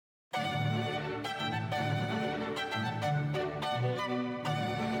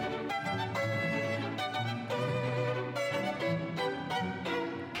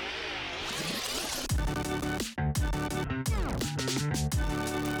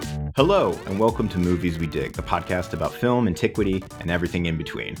Hello, and welcome to Movies We Dig, the podcast about film, antiquity, and everything in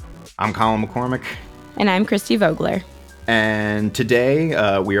between. I'm Colin McCormick. And I'm Christy Vogler. And today,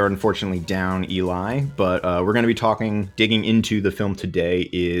 we are unfortunately down Eli, but we're going to be digging into the film today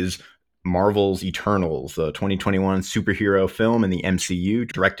is Marvel's Eternals, the 2021 superhero film in the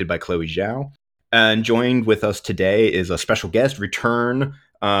MCU, directed by Chloe Zhao. And joined with us today is a special guest, return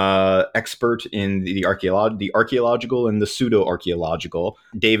expert in the archaeological and the pseudo-archaeological,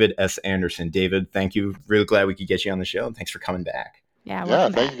 David S. Anderson. David, thank you. Really glad we could get you on the show, and thanks for coming back. Yeah,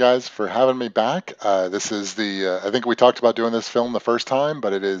 thank you guys for having me back. This is I think we talked about doing this film the first time,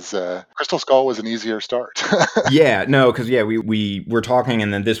 but it is, Crystal Skull was an easier start. We were talking,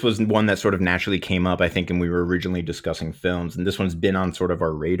 and then this was one that sort of naturally came up, I think, and we were originally discussing films, and this one's been on sort of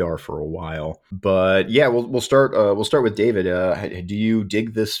our radar for a while. But yeah, we'll start with David. Do you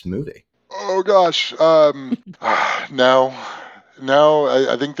dig this movie? Oh gosh, no.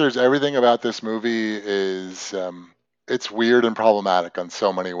 I think there's everything about this movie is. It's weird and problematic on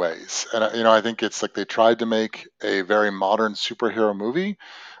so many ways. And, I think it's like they tried to make a very modern superhero movie,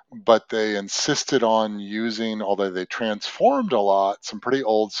 but they insisted on using, although they transformed a lot, some pretty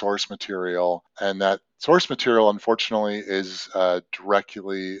old source material. And that source material, unfortunately, is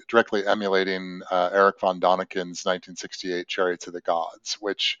directly emulating Eric von Daniken's 1968 Chariots of the Gods,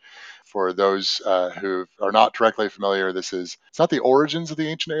 which, for those who are not directly familiar, it's not the origins of the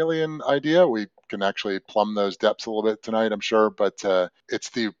ancient alien idea. We can actually plumb those depths a little bit tonight, I'm sure, but it's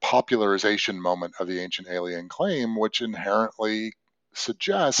the popularization moment of the ancient alien claim, which inherently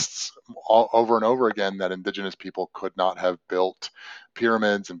suggests over and over again that indigenous people could not have built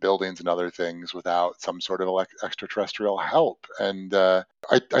pyramids and buildings and other things without some sort of extraterrestrial help. And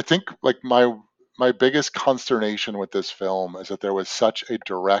I think like my biggest consternation with this film is that there was such a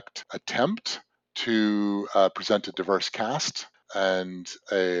direct attempt to present a diverse cast and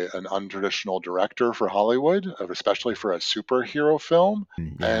an untraditional director for Hollywood, especially for a superhero film. Yeah.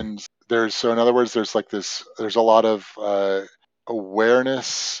 And in other words, there's a lot of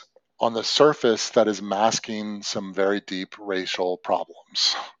awareness on the surface that is masking some very deep racial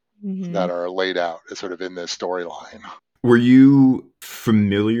problems that are laid out sort of in this storyline. Were you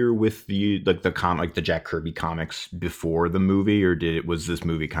familiar with the Jack Kirby comics before the movie, or was this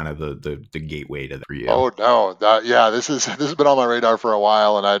movie kind of the gateway to that for you? Oh no, this has been on my radar for a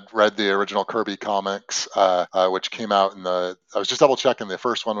while, and I'd read the original Kirby comics, which came out I was just double checking. The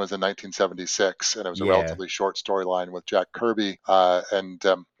first one was in 1976, and it was a relatively short storyline with Jack Kirby,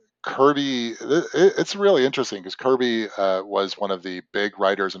 Kirby, it's really interesting because Kirby was one of the big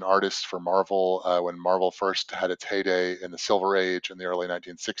writers and artists for Marvel when Marvel first had its heyday in the Silver Age in the early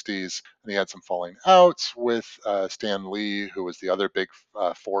 1960s. And he had some falling outs with Stan Lee, who was the other big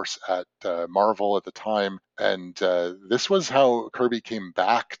force at Marvel at the time. And this was how Kirby came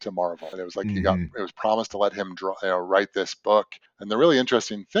back to Marvel. And it was like it was promised to let him write this book. And the really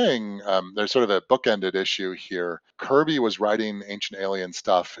interesting thing, there's sort of a bookended issue here. Kirby was writing Ancient Alien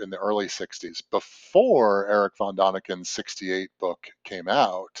stuff in the early 60s before Eric von Daniken's 68 book came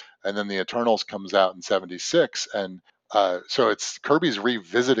out. And then the Eternals comes out in 76. And so it's Kirby's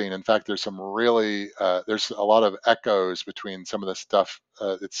revisiting. In fact, there's there's a lot of echoes between some of the stuff.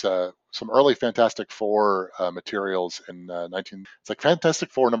 It's some early Fantastic Four materials in it's like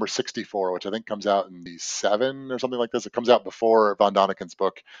Fantastic Four number 64, which I think comes out in the 7 or something like this. It comes out before Von Daniken's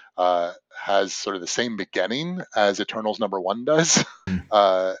book, has sort of the same beginning as Eternals number 1 does.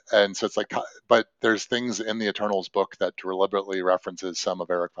 And so it's like, but there's things in the Eternals book that deliberately references some of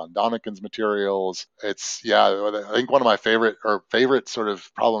Eric Von Daniken's materials. I think one of my favorite sort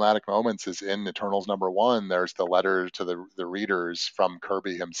of problematic moments is in Eternals number 1. There's the letter to the readers from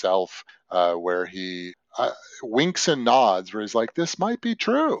Kirby himself, where he winks and nods, where he's like, "This might be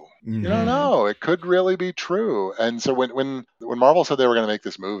true. You don't know. It could really be true." And so when Marvel said they were going to make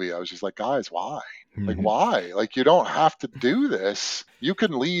this movie, I was just like, "Guys, why? Like, why? Like, you don't have to do this. You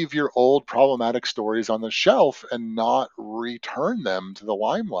can leave your old problematic stories on the shelf and not return them to the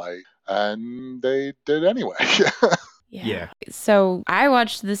limelight." And they did anyway. Yeah. So I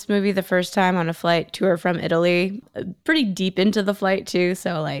watched this movie the first time on a flight to or from Italy, pretty deep into the flight too.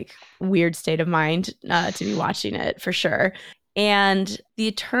 So like weird state of mind to be watching it for sure. And the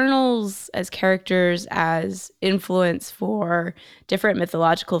Eternals as characters, as influence for different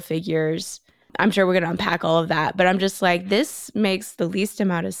mythological figures, I'm sure we're going to unpack all of that. But I'm just like, this makes the least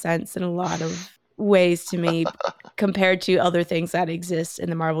amount of sense in a lot of ways to me compared to other things that exist in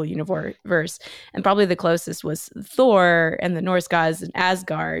the Marvel universe. And probably the closest was Thor and the Norse gods and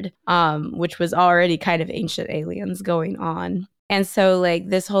Asgard, which was already kind of ancient aliens going on. And so like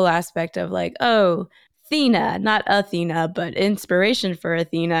this whole aspect of like, oh, Athena, not Athena, but inspiration for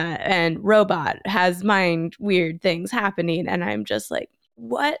Athena, and robot has mind weird things happening. And I'm just like,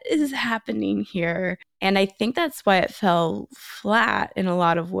 what is happening here? And I think that's why it fell flat in a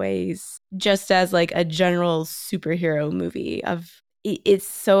lot of ways, just as like a general superhero movie of it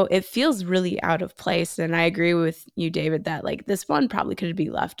feels really out of place. And I agree with you, David, that like this one probably could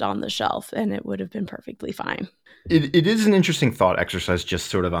be left on the shelf and it would have been perfectly fine. It is an interesting thought exercise, just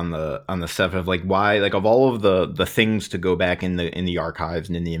sort of on the stuff of like why, like of all of the things to go back in the archives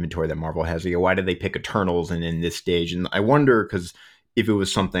and in the inventory that Marvel has, why did they pick Eternals and in this stage? And I wonder, because if it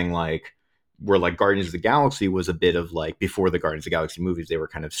was something like where like Guardians of the Galaxy was a bit of like, before the Guardians of the Galaxy movies, they were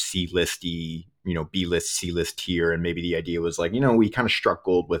kind of C-listy, B-list, C-list tier. And maybe the idea was like, we kind of struck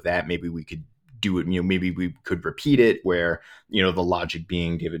gold with that. Maybe we could do it, maybe we could repeat it, where, the logic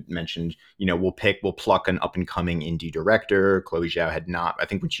being, David mentioned, we'll pluck an up and coming indie director. Chloe Zhao had not, I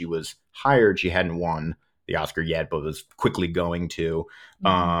think when she was hired, she hadn't won the Oscar yet, but was quickly going to.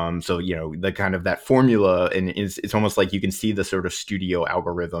 So, the kind of that formula, and it's almost like you can see the sort of studio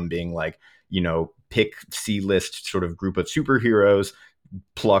algorithm being like, pick C-list sort of group of superheroes,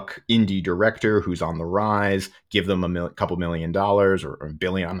 pluck indie director who's on the rise, give them couple $1 million or $1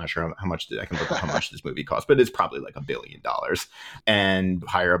 billion. I'm not sure how much I can look up how much this movie costs, but it's probably like $1 billion, and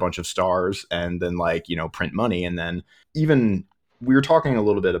hire a bunch of stars and then print money. And then even we were talking a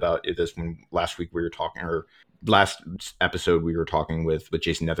little bit about this when last episode we were talking with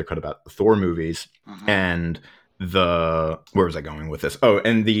Jason Nethercutt about the Thor movies, and where was I going with this? Oh,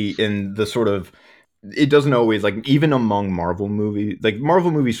 and the sort of, it doesn't always, like, even among Marvel movies, like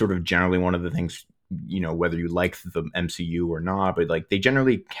Marvel movies sort of generally, one of the things, whether you like the MCU or not, but like they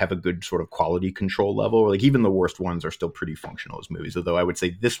generally have a good sort of quality control level. Like even the worst ones are still pretty functional as movies, although I would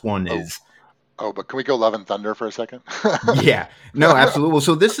say this one is. Oh, but can we go Love and Thunder for a second? Yeah, no, absolutely. Well,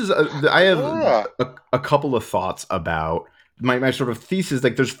 so this is, I have a couple of thoughts about my sort of thesis.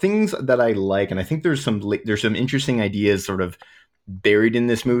 Like there's things that I like, and I think there's some interesting ideas sort of buried in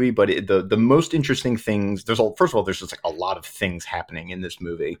this movie, but the most interesting things, first of all, there's just like a lot of things happening in this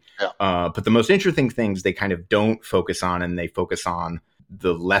movie. But the most interesting things they kind of don't focus on, and they focus on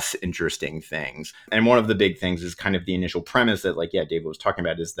the less interesting things. And one of the big things is kind of the initial premise that, like, David was talking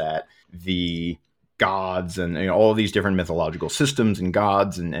about, is that the gods and all of these different mythological systems and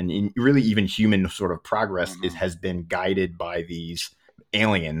gods and really even human sort of progress has been guided by these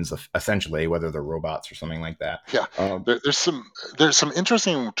aliens, essentially, whether they're robots or something like that. There's some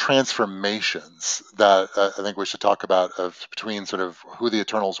interesting transformations that I think we should talk about between sort of who the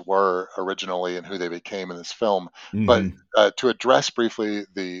Eternals were originally and who they became in this film. But to address briefly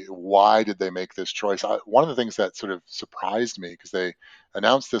the why did they make this choice, one of the things that sort of surprised me, because they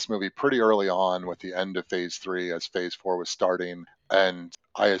announced this movie pretty early on with the end of Phase 3 as Phase 4 was starting, and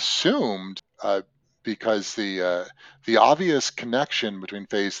I assumed because the obvious connection between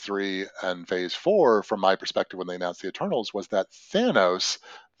Phase 3 and Phase 4, from my perspective when they announced the Eternals, was that Thanos,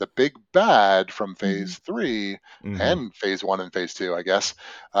 the big bad from Phase 3 and Phase 1 and Phase 2, I guess,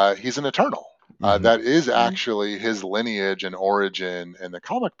 he's an Eternal. That is actually his lineage and origin in the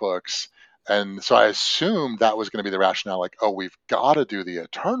comic books. And so I assumed that was going to be the rationale, like, oh, we've got to do the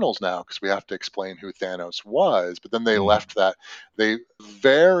Eternals now because we have to explain who Thanos was. But then they left that. They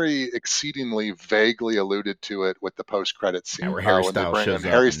very exceedingly vaguely alluded to it with the post-credit scene. Where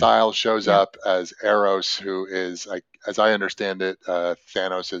Harry Styles shows up as Eros, who is, like, as I understand it,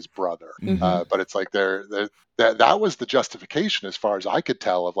 Thanos' brother. But it's like that was the justification, as far as I could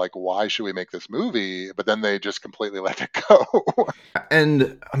tell, of like, why should we make this movie? But then they just completely let it go.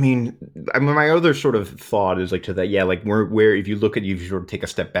 And I mean, my other sort of thought is like to that, like where if you sort of take a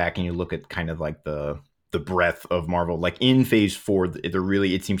step back and you look at kind of like the breadth of Marvel, like in Phase 4,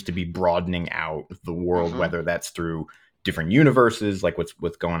 it seems to be broadening out the world, whether that's through different universes, like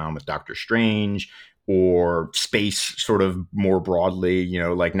what's going on with Doctor Strange, or space sort of more broadly,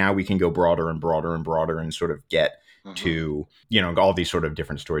 like now we can go broader and broader and broader and sort of get to, all these sort of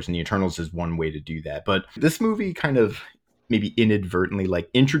different stories. And the Eternals is one way to do that. But this movie kind of maybe inadvertently like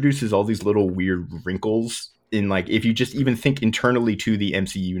introduces all these little weird wrinkles in, like, if you just even think internally to the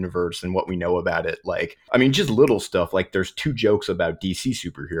MCU universe and what we know about it, like, I mean, just little stuff. Like there's 2 jokes about DC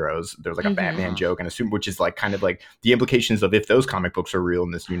superheroes. There's like a Batman joke and a which is like kind of like the implications of if those comic books are real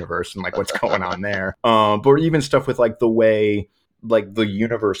in this universe and like what's going on there. But even stuff with like the way, like the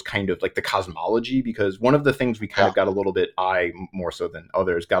universe kind of like the cosmology, because one of the things we kind of got a little bit, more so than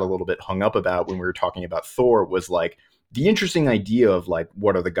others, got a little bit hung up about when we were talking about Thor was like, the interesting idea of like,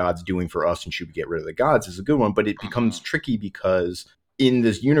 what are the gods doing for us and should we get rid of the gods is a good one, but it becomes tricky because in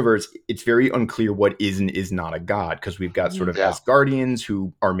this universe, it's very unclear what is and is not a god, because we've got sort of Asgardians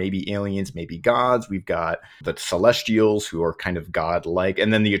who are maybe aliens, maybe gods. We've got the Celestials who are kind of god-like.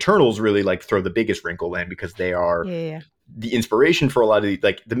 And then the Eternals really like throw the biggest wrinkle in, because they are the inspiration for a lot of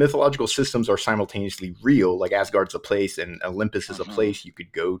the mythological systems are simultaneously real. Like Asgard's a place and Olympus is a place you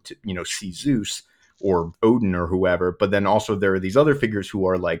could go to, see Zeus or Odin or whoever. But then also there are these other figures who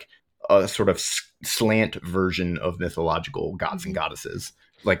are like a sort of slant version of mythological gods and goddesses,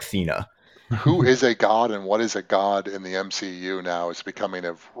 like Thena. Who is a god and what is a god in the MCU now is becoming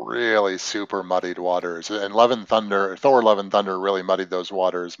a really super muddied waters. And Thor Love and Thunder really muddied those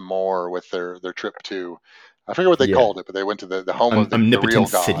waters more with their trip to, I forget what they called it, but they went to the home of the real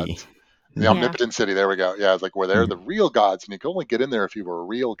city. gods. The Omnipotent City, there we go. Yeah, it's like where they're the real gods, and you can only get in there if you were a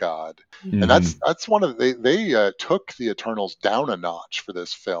real god. And that's one of they took the Eternals down a notch for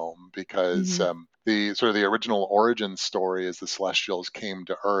this film, because the sort of the original origin story is the Celestials came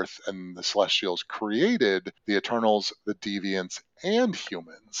to Earth and the Celestials created the Eternals, the Deviants, and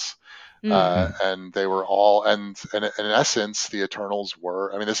humans. And they were all, and in essence, the Eternals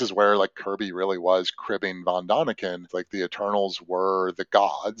were, I mean, this is where like Kirby really was cribbing Von Däniken. Like the Eternals were the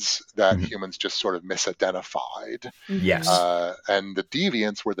gods that humans just sort of misidentified. Yes. And the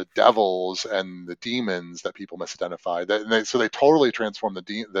Deviants were the devils and the demons that people misidentified. So they totally transformed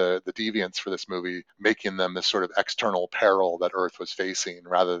the Deviants for this movie, making them this sort of external peril that Earth was facing,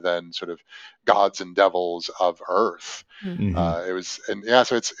 rather than sort of gods and devils of Earth.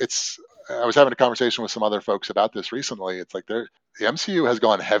 So it's I was having a conversation with some other folks about this recently. It's like the MCU has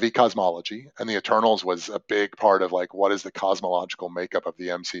gone heavy cosmology, and the Eternals was a big part of like what is the cosmological makeup of the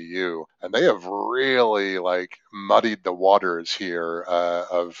MCU, and they have really like muddied the waters here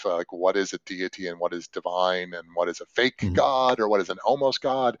of like what is a deity and what is divine and what is a fake god or what is an almost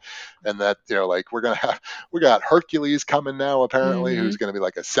god, and that like we got Hercules coming now apparently, who's going to be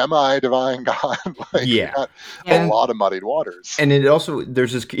like a semi-divine god. We got a lot of muddied waters, and it also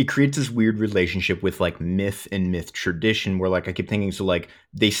it creates this weird relationship with like myth and myth tradition, where like I keep thinking, so like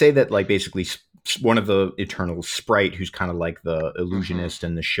they say that like basically one of the Eternals, Sprite, who's kind of like the illusionist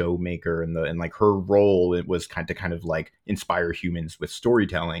and the showmaker, and like her role, it was kind of like inspire humans with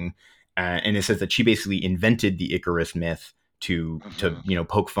storytelling, and it says that she basically invented the Icarus myth to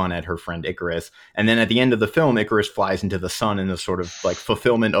poke fun at her friend Icarus. And then at the end of the film, Icarus flies into the sun in a sort of like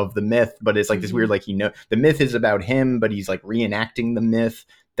fulfillment of the myth, but it's like this weird, like, the myth is about him, but he's like reenacting the myth.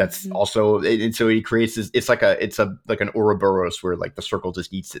 That's also, and so he creates this, it's like an Ouroboros where like the circle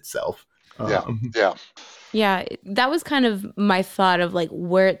just eats itself. Yeah, that was kind of my thought of like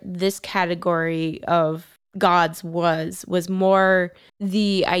where this category of gods was more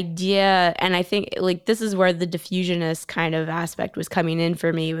the idea, and I think like this is where the diffusionist kind of aspect was coming in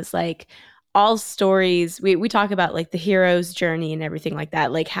for me. It was like all stories, we talk about like the hero's journey and everything like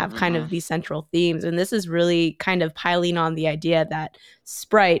that, like have kind of these central themes, and this is really kind of piling on the idea that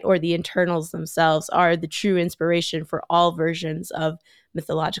Sprite or the Eternals themselves are the true inspiration for all versions of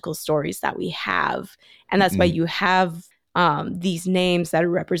mythological stories that we have. And that's why you have these names that are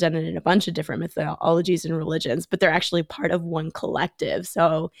represented in a bunch of different mythologies and religions, but they're actually part of one collective.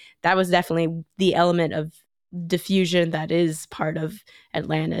 So that was definitely the element of diffusion that is part of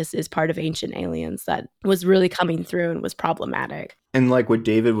Atlantis, is part of Ancient Aliens, that was really coming through and was problematic. And like what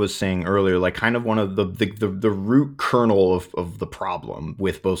David was saying earlier, like kind of one of the root kernel of the problem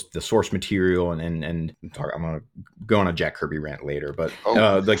with both the source material and I'm gonna go on a Jack Kirby rant later, but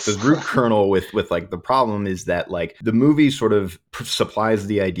like the root kernel with like the problem is that like the movie sort of supplies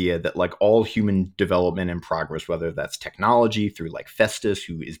the idea that like all human development and progress, whether that's technology through like Festus,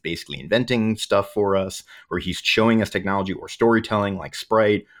 who is basically inventing stuff for us, or he's showing us technology, or storytelling like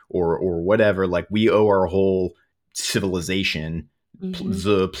Sprite or whatever, like we owe our whole civilization,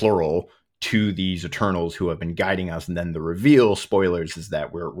 the plural, to these Eternals who have been guiding us. And then the reveal, spoilers, is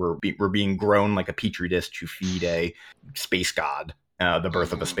that we're being grown like a petri dish to feed a space god, the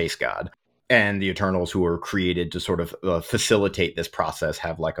birth of a space god. And the Eternals, who are created to sort of facilitate this process,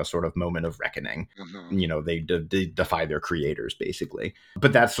 have like a sort of moment of reckoning. They defy their creators, basically.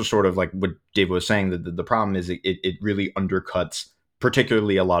 But that's the sort of like what Dave was saying, that the problem is it really undercuts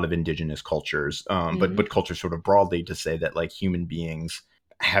particularly a lot of indigenous cultures, but culture sort of broadly, to say that like human beings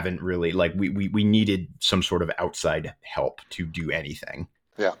haven't really, like we needed some sort of outside help to do anything.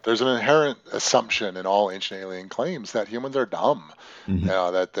 Yeah, there's an inherent assumption in all ancient alien claims that humans are dumb,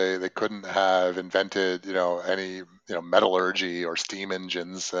 that they couldn't have invented, any, metallurgy or steam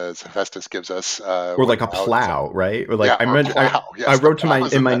engines, as Hephaestus gives us. Or like a plow, right? Or like I wrote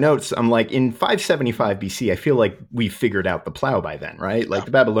in my notes, I'm like, in 575 BC, I feel like we figured out the plow by then, right? Like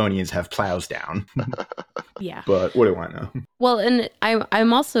the Babylonians have plows down. Yeah. But what do I know? Well, and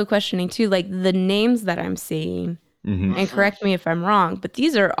I'm also questioning too, like the names that I'm seeing, and correct me if I'm wrong, but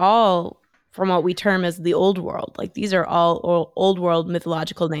these are all from what we term as the old world. Like these are all old world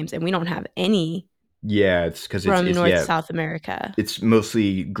mythological names, and we don't have any Yeah, it's because from it's North yeah, South America. it's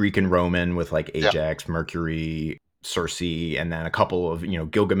mostly Greek and Roman with like Yeah. Ajax, Mercury, Circe, and then a couple of,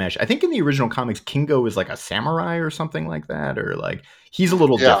 Gilgamesh. I think in the original comics, Kingo is like a samurai or something like that, or like he's a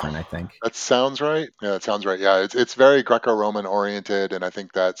little Yeah. different, I think. That sounds right. Yeah, that sounds right. Yeah, it's very Greco-Roman oriented, and I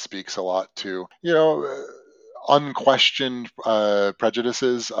think that speaks a lot to unquestioned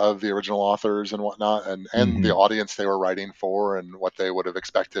prejudices of the original authors and whatnot, and the audience they were writing for, and what they would have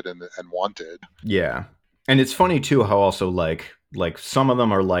expected and wanted. Yeah. And it's funny too how also like some of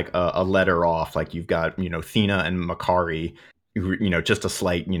them are like a letter off. Like you've got, Thena and Makari, just a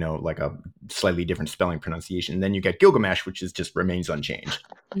slight, like a slightly different spelling pronunciation. And then you get Gilgamesh, which is just remains unchanged.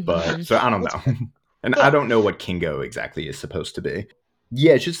 But so I don't know. And I don't know what Kingo exactly is supposed to be.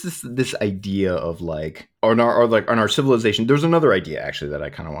 Yeah, it's just this idea of like on our civilization. There's another idea actually that I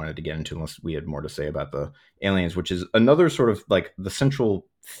kind of wanted to get into, unless we had more to say about the aliens, which is another sort of like the central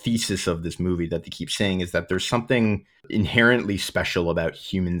thesis of this movie that they keep saying is that there's something inherently special about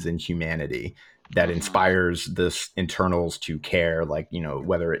humans and humanity that inspires this internals to care, like,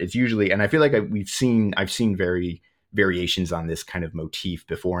 whether it's usually, and I feel like I've seen variations on this kind of motif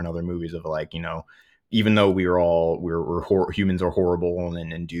before in other movies of like, even though humans are horrible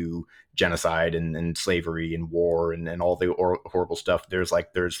and do genocide and slavery and war and all the horrible stuff,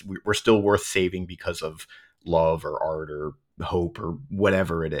 we're still worth saving because of love or art or hope or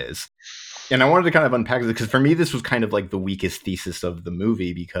whatever it is. And I wanted to kind of unpack it because for me this was kind of like the weakest thesis of the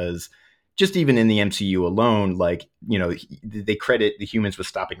movie, because just even in the MCU alone, like, they credit the humans with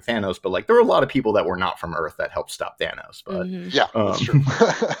stopping Thanos, but like there were a lot of people that were not from Earth that helped stop Thanos. But yeah, that's true.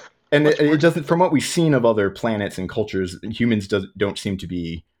 And it doesn't, from what we've seen of other planets and cultures, humans don't seem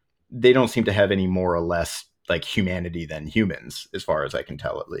to have any more or less like humanity than humans, as far as I can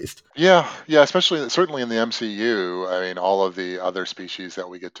tell, at least. Yeah, certainly in the MCU. I mean, all of the other species that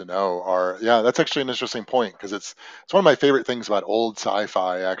we get to know are, that's actually an interesting point, because it's one of my favorite things about old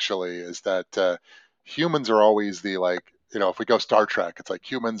sci-fi. Actually, is that humans are always the, like, if we go Star Trek, it's like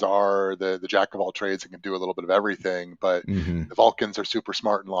humans are the jack of all trades and can do a little bit of everything, but the Vulcans are super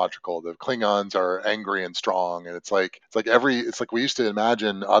smart and logical. The Klingons are angry and strong, and it's like we used to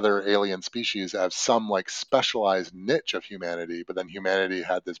imagine other alien species have some like specialized niche of humanity, but then humanity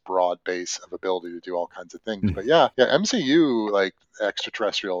had this broad base of ability to do all kinds of things. But MCU, like,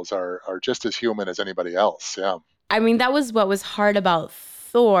 extraterrestrials are just as human as anybody else. Yeah. I mean, that was what was hard about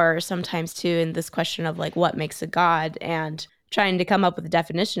Thor sometimes too, in this question of like what makes a god, and trying to come up with a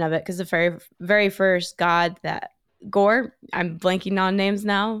definition of it, because the very, very first god that Gore, I'm blanking on names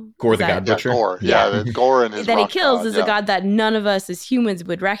now. Gore the God Butcher. Gore, Gore and his that rock he kills god, is a god that none of us as humans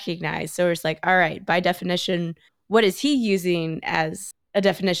would recognize. So it's like, all right, by definition, what is he using as a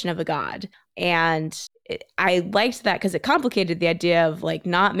definition of a god? And I liked that because it complicated the idea of like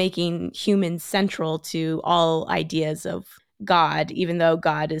not making humans central to all ideas of God, even though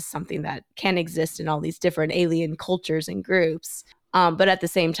God is something that can exist in all these different alien cultures and groups. But at the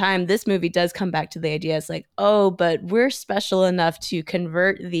same time, this movie does come back to the idea, it's like, oh, but we're special enough to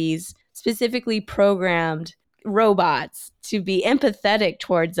convert these specifically programmed robots to be empathetic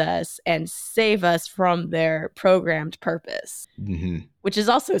towards us and save us from their programmed purpose, which is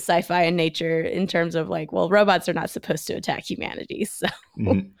also sci-fi in nature, in terms of like, well, robots are not supposed to attack humanity. So,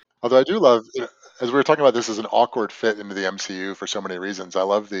 although I do love, as we were talking about, this is an awkward fit into the MCU for so many reasons. I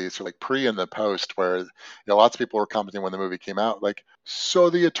love the sort of like pre and the post, where lots of people were commenting when the movie came out, like, so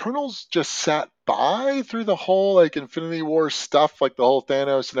the Eternals just sat by through the whole like Infinity War stuff, like the whole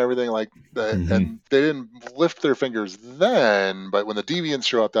Thanos and everything, like that, and they didn't lift their fingers then. But when the deviants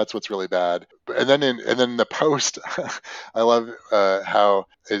show up, that's what's really bad. And then the post, I love how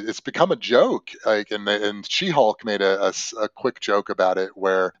it's become a joke. Like, and She-Hulk made a quick joke about it,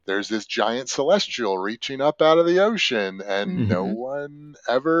 where there's this giant celestial reaching up out of the ocean, and no one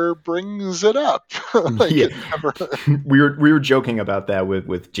ever brings it up. We were joking about that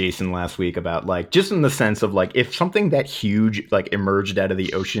with Jason last week, about like, just in the sense of like, if something that huge like emerged out of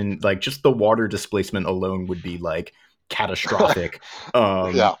the ocean, like just the water displacement alone would be like catastrophic.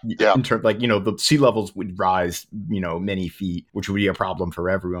 In terms, like, the sea levels would rise many feet, which would be a problem for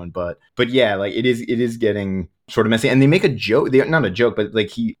everyone. But yeah, like it is getting sort of messy. And they make a joke, not a joke, but like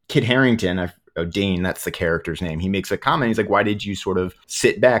Kit Harington, Dane, that's the character's name, he makes a comment, he's like, why did you sort of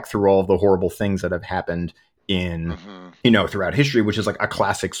sit back through all the horrible things that have happened in Mm-hmm. throughout history, which is like a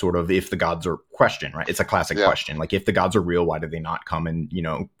classic sort of if the gods are question, right? It's a classic Yeah. question. Like if the gods are real, why do they not come and,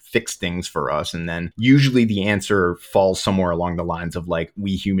 fix things for us? And then usually the answer falls somewhere along the lines of like,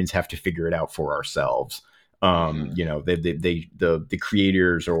 we humans have to figure it out for ourselves. Mm-hmm. The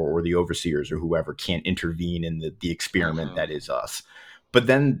creators or the overseers or whoever can't intervene in the experiment Mm-hmm. that is us. But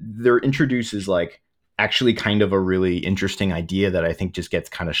then there introduces like actually kind of a really interesting idea that I think just gets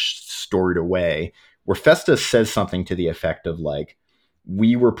kind of storied away, where Festus says something to the effect of like,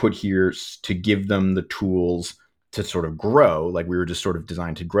 we were put here to give them the tools to sort of grow. Like we were just sort of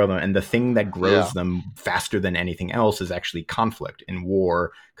designed to grow them. And the thing that grows Yeah. them faster than anything else is actually conflict and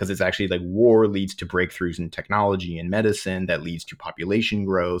war, because it's actually like war leads to breakthroughs in technology and medicine that leads to population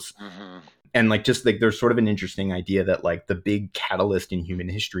growth. Mm-hmm. And like just like there's sort of an interesting idea that like the big catalyst in human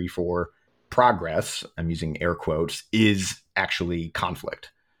history for progress, I'm using air quotes, is actually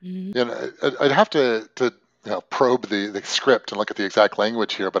conflict. Mhm. And I'd have to probe the script and look at the exact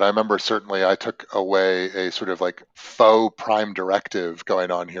language here, but I remember certainly I took away a sort of like faux prime directive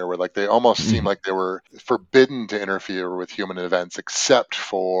going on here, where like they almost seemed like they were forbidden to interfere with human events except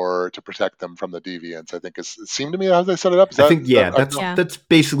for to protect them from the deviants. I think it seemed to me how they set it up. I think No. that's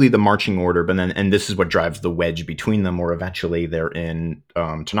basically the marching order, but then and this is what drives the wedge between them, where eventually they're in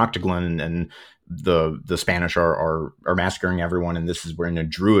Tenochtitlan and the Spanish are massacring everyone, and this is where a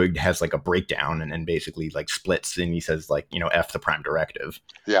Druid has like a breakdown and basically like splits, and he says like F the prime directive.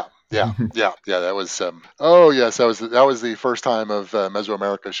 Yeah, yeah. That was oh yes, that was the first time of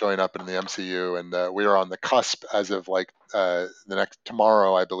Mesoamerica showing up in the MCU, and we are on the cusp as of like the next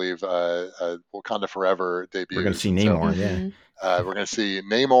tomorrow, I believe. Wakanda Forever We're gonna debuts, see and so Namor, yeah. we're going to see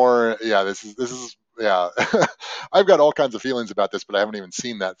Namor. Yeah, this is yeah. I've got all kinds of feelings about this, but I haven't even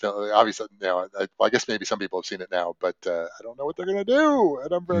seen that film. Obviously, I guess maybe some people have seen it now, but I don't know what they're going to do,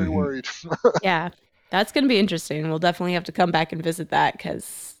 and I'm very worried. Yeah, that's going to be interesting. We'll definitely have to come back and visit that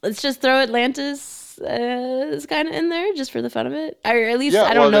because let's just throw Atlantis is kind of in there just for the fun of it. Or at least Yeah,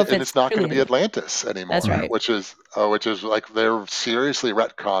 I don't well, know if and it's it's not going truly to be Atlantis. Atlantis That's anymore, right. which is like they're seriously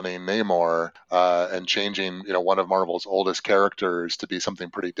retconning Namor and changing, one of Marvel's oldest characters to be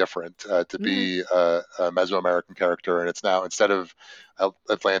something pretty different, to Mhm. be a Mesoamerican character, and it's now instead of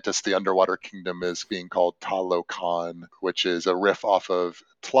Atlantis, the underwater kingdom is being called Talocan, which is a riff off of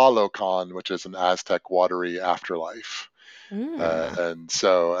Tlalocan, which is an Aztec watery afterlife. Mm. And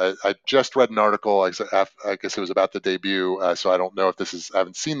so I just read an article. I guess it was about the debut. So I don't know if this is. I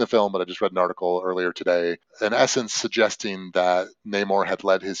haven't seen the film, but I just read an article earlier today, in essence suggesting that Namor had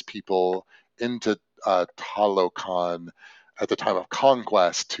led his people into Talocan at the time of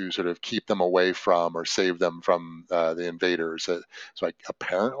conquest to sort of keep them away from or save them from the invaders.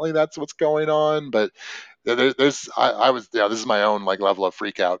 Apparently that's what's going on, but I was this is my own like level of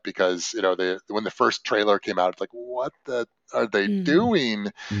freak out because when the first trailer came out, it's like what the are they Mm.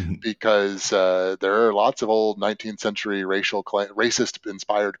 doing? Mhm. Because there are lots of old 19th century racist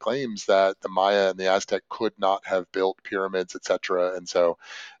inspired claims that the Maya and the Aztec could not have built pyramids, etc. And so,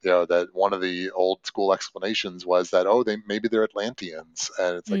 that one of the old school explanations was that maybe they're Atlanteans,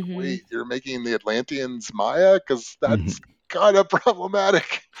 and it's like, Mhm. wait, you're making the Atlanteans Maya because that's Mhm. kind of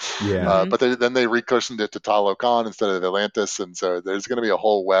problematic. Yeah. Mhm. But then they rechristened it to Talocan instead of Atlantis, and so there's going to be a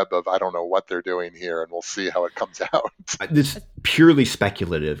whole web of I don't know what they're doing here, and we'll see how it comes out. This purely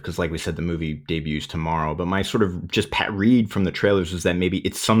speculative because, like we said, the movie debuts tomorrow. But my sort of just pat read from the trailers is that maybe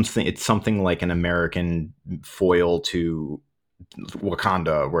it's something like an American foil to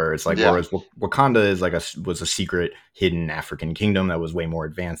Wakanda, where it's like Yeah, whereas Wakanda is like was a secret hidden African kingdom that was way more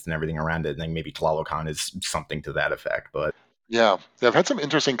advanced than everything around it. And then maybe Tlalocan is something to that effect. But yeah. I've had some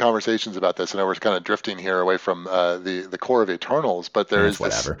interesting conversations about this. I know we're kind of drifting here away from the core of Eternals, but there it's is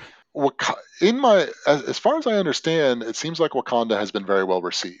this. whatever. As far as I understand, it seems like Wakanda has been very well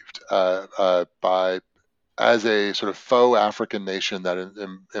received by as a sort of faux African nation that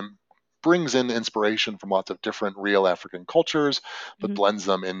brings in inspiration from lots of different real African cultures, but Mhm. blends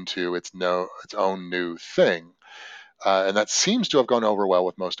them into its own new thing. And that seems to have gone over well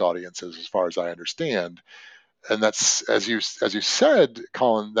with most audiences, as far as I understand. And that's as you said,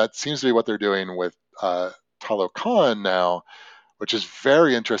 Colin. That seems to be what they're doing with Talocan now, which is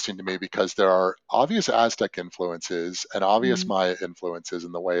very interesting to me because there are obvious Aztec influences and obvious Mhm. Maya influences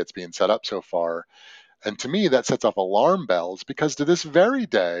in the way it's being set up so far. And to me, that sets off alarm bells because to this very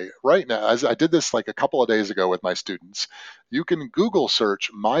day, right now, as I did this like a couple of days ago with my students, you can Google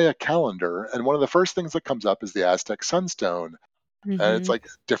search Maya calendar, and one of the first things that comes up is the Aztec sunstone. And it's Mhm. like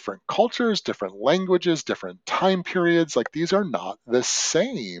different cultures, different languages, different time periods. Like these are not the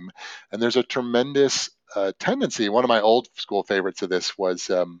same. And there's a tremendous tendency. One of my old school favorites of this was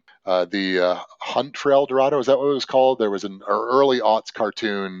the Hunt for El Dorado. Is that what it was called? There was an early aughts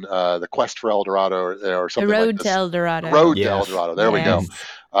cartoon, The Quest for El Dorado, or The something like Road to this. El Dorado. Road to El Yes. Dorado. There we go.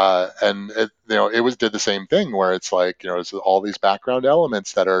 Yes. And it was did the same thing where it's like it's all these background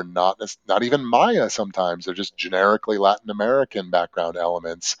elements that are not even Maya. Sometimes they're just generically Latin American background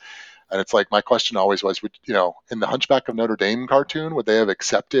elements. And it's like my question always was, would in the Hunchback of Notre Dame cartoon, would they have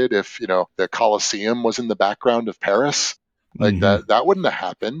accepted if the Colosseum was in the background of Paris? Like that wouldn't have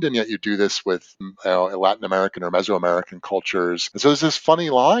happened, and yet you do this with Latin American or Mesoamerican cultures. And so there's this funny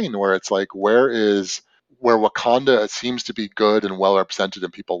line where it's like, where Wakanda seems to be good and well represented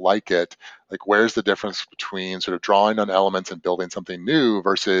and people like it, like where's the difference between sort of drawing on elements and building something new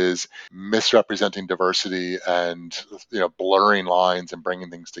versus misrepresenting diversity and blurring lines and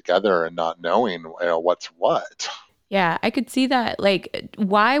bringing things together and not knowing what's what. Yeah, I could see that. Like,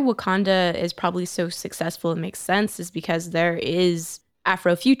 why Wakanda is probably so successful and makes sense is because there is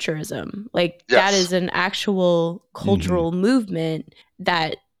Afrofuturism. Like, Yes. that is an actual cultural movement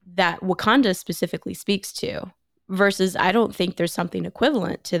that Wakanda specifically speaks to. Versus, I don't think there's something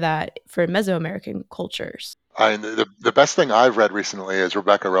equivalent to that for Mesoamerican cultures. The best thing I've read recently is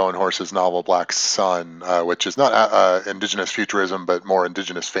Rebecca Roanhorse's novel Black Sun, which is not indigenous futurism, but more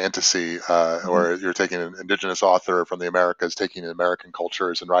indigenous fantasy, where you're taking an indigenous author from the Americas, taking American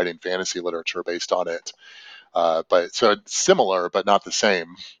cultures and writing fantasy literature based on it. But so it's similar, but not the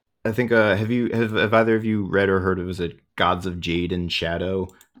same. I think have either of you read or heard of, is it Gods of Jade and Shadow?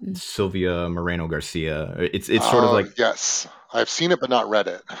 Sylvia Moreno Garcia. It's sort of like, yes, I've seen it but not read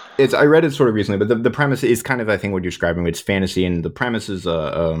it. I read it sort of recently, but the premise is kind of, I think, what you're describing. It's fantasy, and the premise is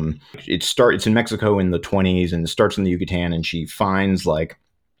it's in Mexico in the 20s, and it starts in the Yucatan, and she finds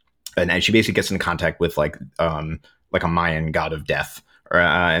and she basically gets in contact with like a Mayan god of death.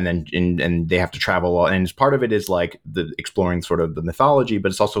 And then they have to travel, and part of it is like the exploring sort of the mythology,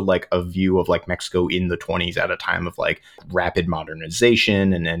 but it's also like a view of like Mexico in the 20s at a time of like rapid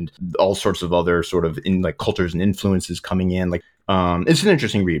modernization and all sorts of other sort of in like cultures and influences coming in. Like it's an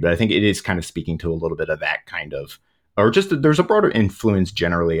interesting read, but I think it is kind of speaking to a little bit of that kind of, or just there's a broader influence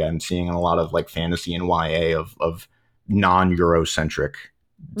generally I'm seeing in a lot of like fantasy and YA of non-Eurocentric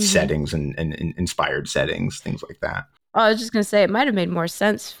settings and inspired settings, things like that. I was just gonna say it might have made more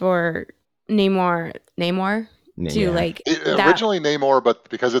sense for Namor to like originally Namor, but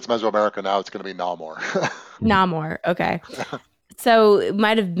because it's Mesoamerica now, it's going to be Namor. Namor, okay. So it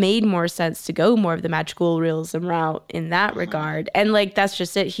might have made more sense to go more of the magical realism route in that regard. And like, that's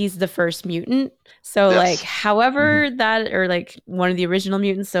just it. He's the first mutant. So like, however that, or like one of the original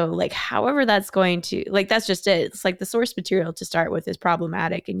mutants. So like, however that's going to, like, that's just it. It's like the source material to start with is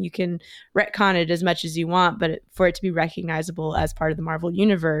problematic, and you can retcon it as much as you want, but for it to be recognizable as part of the Marvel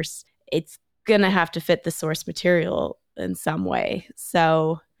universe, it's going to have to fit the source material in some way.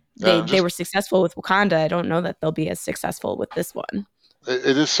 So they were successful with Wakanda. I don't know that they'll be as successful with this one.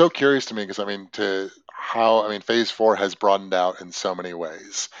 It is so curious to me because Phase 4 has broadened out in so many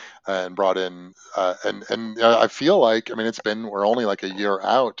ways and brought in and I feel like we're only like a year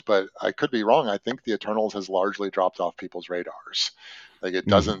out, but I could be wrong. I think the Eternals has largely dropped off people's radars. Like it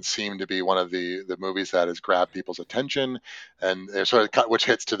doesn't seem to be one of the movies that has grabbed people's attention, and which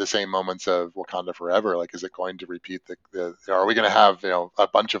hits to the same moments of Wakanda Forever. Like, is it going to repeat are we going to have a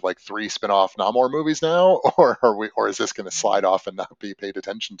bunch of like 3 spin-off Namor movies now, or is this going to slide off and not be paid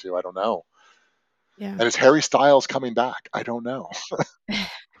attention to? I don't know. Yeah. And is Harry Styles coming back? I don't know.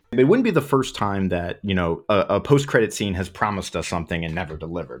 It wouldn't be the first time that a post-credit scene has promised us something and never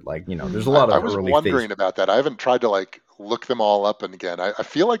delivered. Like there's a lot of. I was wondering about that. I haven't tried to like look them all up, and again, I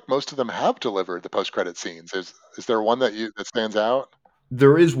feel like most of them have delivered the post-credit scenes. Is there one that stands out?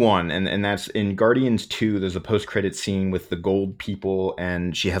 There is one, and that's in Guardians 2. There's a post-credit scene with the gold people,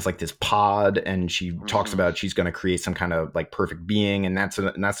 and she has like this pod, and she talks about she's going to create some kind of like perfect being, and that's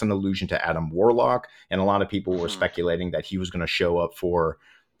an allusion to Adam Warlock. And a lot of people were speculating that he was going to show up for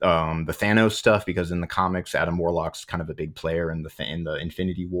the Thanos stuff, because in the comics, Adam Warlock's kind of a big player in the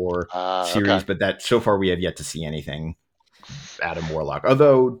Infinity War series. Okay. But that so far we have yet to see anything Adam Warlock.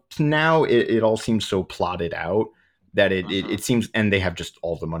 Although now it all seems so plotted out that it seems, and they have just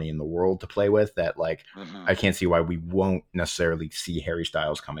all the money in the world to play with, that like I can't see why we won't necessarily see Harry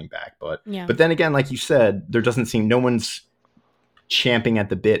Styles coming back. But then again, like you said, there doesn't seem, no one's champing at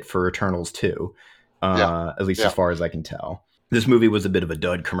the bit for Eternals 2, at least as far as I can tell. This movie was a bit of a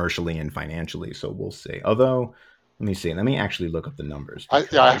dud commercially and financially, so we'll see. Although Let me see. Let me actually look up the numbers I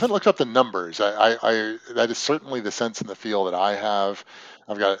haven't because looked up the numbers. I that is certainly the sense in the feel that I have.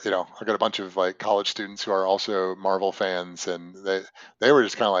 I've got, I've got a bunch of like college students who are also Marvel fans, and they were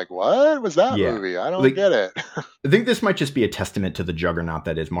just kind of like, "What was that yeah, movie? I don't like get it." I think this might just be a testament to the juggernaut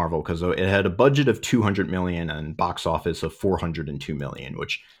that is Marvel because it had a budget of 200 million and box office of 402 million,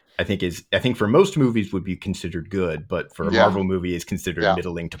 which I think for most movies would be considered good, but for a Yeah, Marvel movie is considered yeah.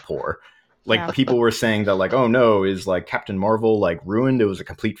 middling to poor. Like Yeah. people were saying that like, oh no, is like Captain Marvel like ruined? It was a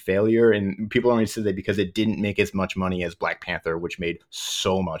complete failure, and people only said that because it didn't make as much money as Black Panther, which made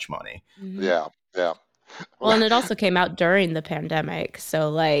so much money. Mhm. Yeah, yeah. Well, Well, and it also came out during the pandemic.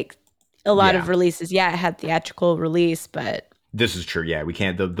 So, like, a lot of Yeah, releases, yeah, it had theatrical release, but this is true. Yeah, we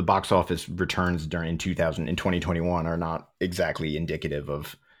can't. The box office returns during 2000 in 2021 are not exactly indicative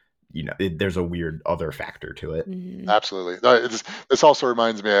of there's a weird other factor to it. mhm. absolutely. No, this also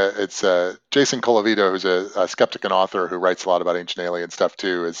reminds me. It's Jason Colavito, who's a skeptic and author who writes a lot about ancient alien stuff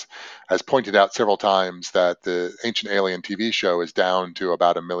too. Has pointed out several times that the Ancient Alien TV show is down to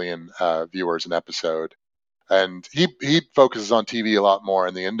about 1 million viewers an episode, and he focuses on TV a lot more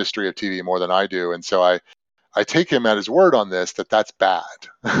in the industry of TV more than I do, and so I take him at his word on this that that's bad.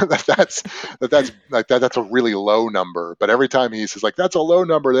 That's a really low number. But every time he says like that's a low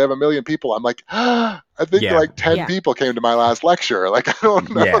number, they have 1 million people. I'm like, I think Yeah, like 10 Yeah. people came to my last lecture. Like I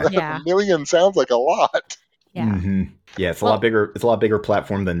don't know yeah, that a Yeah. million sounds like a lot. Yeah. yeah. It's a lot Well, bigger. It's a lot bigger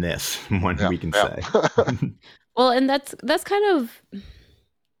platform than this one Yeah, we can yeah, say. well, and that's kind of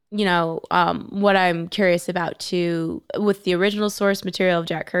what I'm curious about too with the original source material of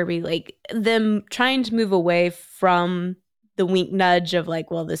Jack Kirby, like them trying to move away from the wink nudge of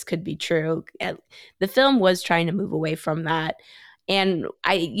like, well, this could be true. The film was trying to move away from that. And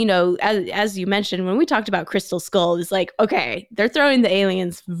as you mentioned, when we talked about Crystal Skull, it's like, okay, they're throwing the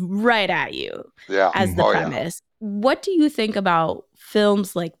aliens right at you yeah. as the Oh yeah. premise. What do you think about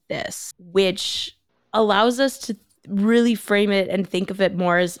films like this, which allows us to really frame it and think of it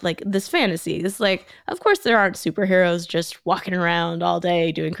more as like this fantasy? It's like, of course, there aren't superheroes just walking around all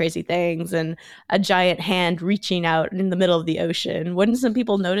day doing crazy things and a giant hand reaching out in the middle of the ocean. Wouldn't some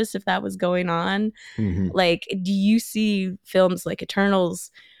people notice if that was going on? Mhm. Like, do you see films like Eternals,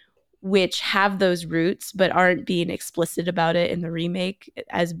 which have those roots but aren't being explicit about it in the remake,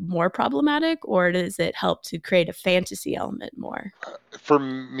 as more problematic, or does it help to create a fantasy element more? For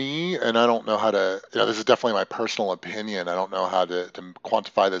me, and I don't know how to, this is definitely my personal opinion. I don't know how to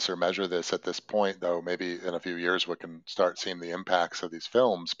quantify this or measure this at this point, though maybe in a few years we can start seeing the impacts of these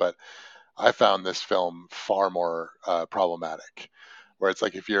films. But I found this film far more problematic. Where it's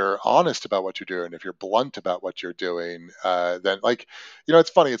like if you're honest about what you're doing, if you're blunt about what you're doing, then like, it's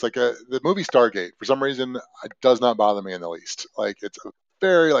funny. It's like the movie Stargate. For some reason, it does not bother me in the least. Like it's a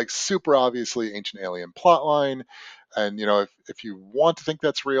very like super obviously ancient alien plotline, and if you want to think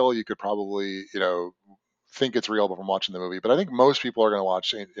that's real, you could probably think it's real from watching the movie. But I think most people are going to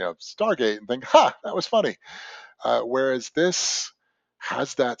watch Stargate and think, "Ha, that was funny." Whereas this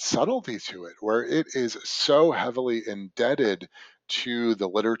has that subtlety to it, where it is so heavily indebted to the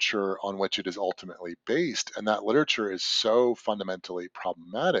literature on which it is ultimately based, and that literature is so fundamentally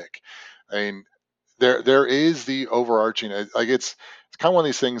problematic. I mean, there is the overarching like it's kind of one of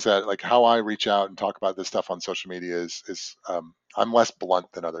these things that like how I reach out and talk about this stuff on social media is I'm less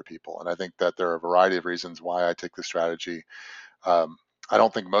blunt than other people, and I think that there are a variety of reasons why I take the strategy. um, I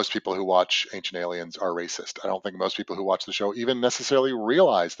don't think most people who watch Ancient Aliens are racist. I don't think most people who watch the show even necessarily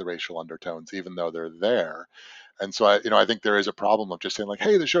realize the racial undertones, even though they're there. And so I think there is a problem of just saying like,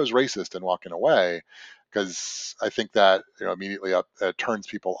 "Hey, the show's racist," and walking away, because I think that immediately turns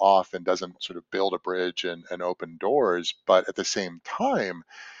people off and doesn't sort of build a bridge and open doors. But at the same time,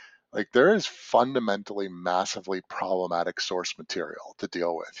 like there is fundamentally massively problematic source material to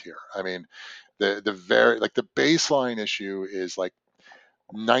deal with here. I mean, the very like the baseline issue is like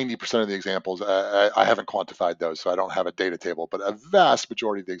 90% of the examples, I haven't quantified those, so I don't have a data table, but a vast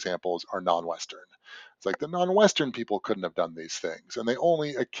majority of the examples are non-Western. It's like the non-Western people couldn't have done these things, and they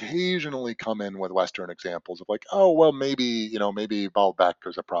only occasionally come in with Western examples of like, oh well, maybe Baalbek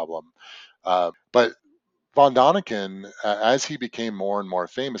is a problem, but Von Daniken, as he became more and more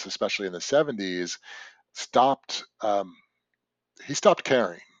famous, especially in the 70s, stopped. He stopped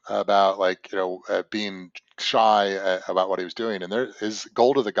caring about like being shy about what he was doing. And his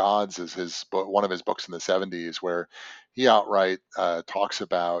Gold of the Gods is one of his books in the 70s, where he outright talks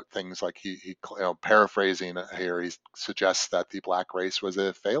about things like he paraphrasing here, he suggests that the black race was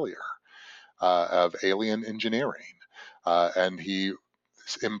a failure of alien engineering, and he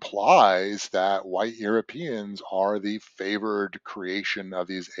implies that white Europeans are the favored creation of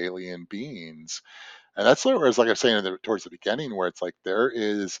these alien beings. And that's sort of, like I was saying towards the beginning, where it's like there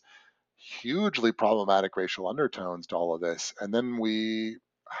is hugely problematic racial undertones to all of this. And then we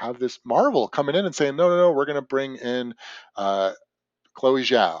have this Marvel coming in and saying, no, no, no, we're going to bring in Chloe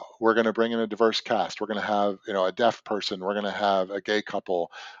Zhao. We're going to bring in a diverse cast. We're going to have, a deaf person. We're going to have a gay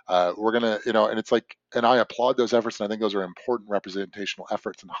couple. We're going to, and it's like, and I applaud those efforts. And I think those are important representational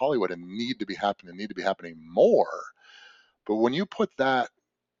efforts in Hollywood and need to be happening more. But when you put that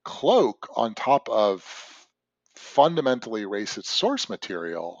cloak on top of fundamentally racist source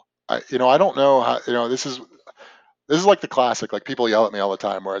material, I don't know how, this is like the classic, like people yell at me all the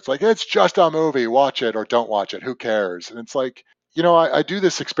time where it's like, it's just a movie, watch it or don't watch it, who cares? And it's like, I do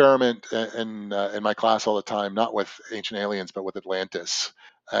this experiment in my class all the time, not with Ancient Aliens, but with Atlantis.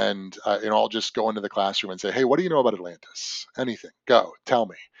 And I'll just go into the classroom and say, hey, what do you know about Atlantis? Anything, go, tell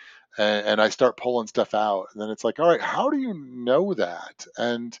me. And I start pulling stuff out. And then it's like, all right, how do you know that?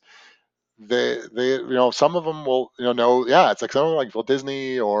 And they some of them will know, yeah, it's like some of them like Walt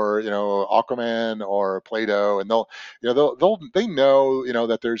Disney or Aquaman or Plato, and they know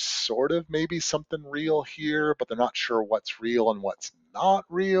that there's sort of maybe something real here, but they're not sure what's real and what's not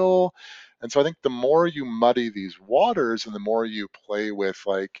real. And so I think the more you muddy these waters and the more you play with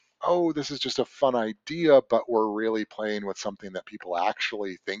like, oh, this is just a fun idea, but we're really playing with something that people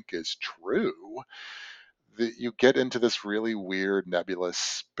actually think is true, you get into this really weird nebulous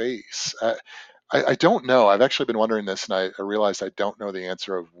space. I don't know. I've actually been wondering this, and I realized I don't know the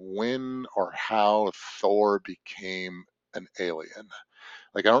answer of when or how Thor became an alien.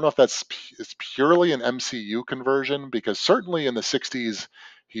 Like, I don't know if it's purely an MCU conversion, because certainly in the 60s,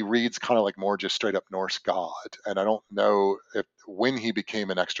 he reads kind of like more just straight up Norse god. And I don't know when he became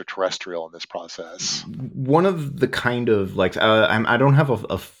an extraterrestrial in this process. One of the kind of like, I don't have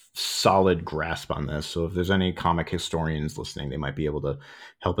a solid grasp on this, so if there's any comic historians listening, they might be able to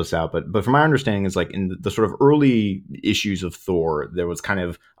help us out. But from my understanding is like in the sort of early issues of Thor, there was kind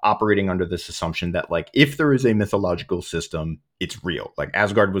of operating under this assumption that like if there is a mythological system, it's real. Like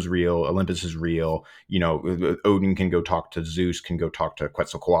Asgard was real, Olympus is real. Odin can go talk to Zeus, can go talk to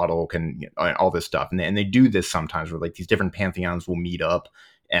Quetzalcoatl, can all this stuff, and they do this sometimes where like these different pantheons will meet up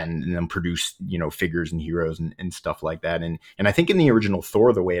and then produce figures and heroes and stuff like that. And I think in the original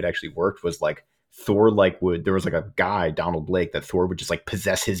Thor, the way it actually worked was like Thor there was like a guy, Donald Blake, that Thor would just like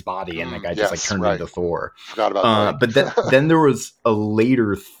possess his body, and that guy just like turned into Thor. Forgot about that. But then there was a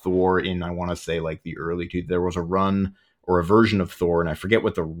later Thor in, I want to say like the early there was a run or a version of Thor, and I forget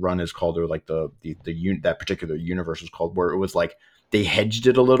what the run is called, or like that particular universe is called, where it was like they hedged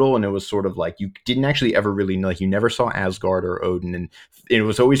it a little, and it was sort of like you didn't actually ever really know, like you never saw Asgard or Odin, and it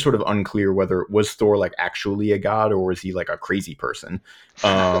was always sort of unclear whether was Thor like actually a god or was he like a crazy person,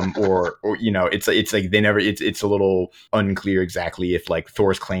 or it's like they never, it's a little unclear exactly if like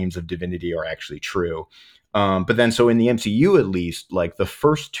Thor's claims of divinity are actually true. But then so in the MCU at least, like the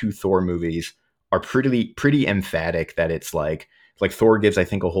first two Thor movies are pretty emphatic that it's like Thor gives, I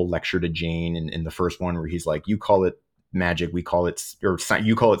think, a whole lecture to Jane in the first one where he's like, you call it magic, we call it, or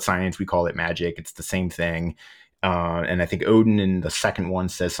you call it science, we call it magic, it's the same thing. And I think Odin in the second one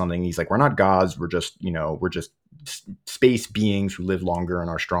says something, he's like, we're not gods, we're just space beings who live longer and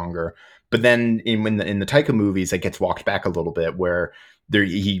are stronger. But then in the Taika movies, it gets walked back a little bit, where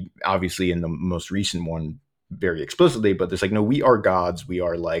he obviously in the most recent one very explicitly, but there's like, no, we are gods, we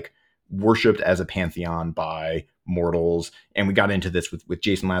are like worshipped as a pantheon by mortals. And we got into this with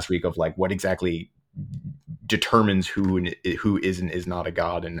Jason last week of like what exactly determines who is and is not a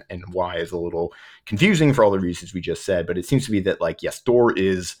god, and why is a little confusing for all the reasons we just said. But it seems to be that like, yes, Thor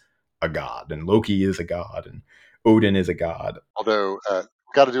is a god, and Loki is a god, and Odin is a god. Although we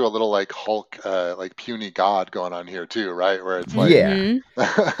got to do a little like Hulk, like puny god going on here too, right? Where it's like, yeah.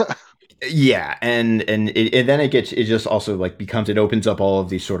 Yeah, and then it just also like it opens up all of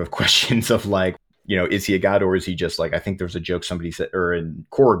these sort of questions of like, is he a god, or is he just like, I think there's a joke somebody said, or in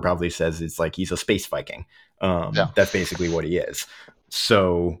Korg probably says, it's like he's a space Viking. That's basically what he is.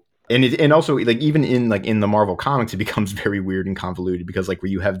 So, and also like even in the Marvel comics, it becomes very weird and convoluted, because like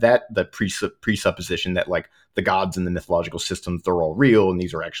where you have the presupposition that like the gods in the mythological systems, they're all real and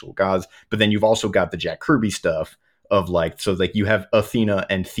these are actual gods, but then you've also got the Jack Kirby stuff of like, so like you have Athena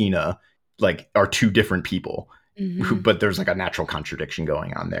and Thena like are two different people, but there's like a natural contradiction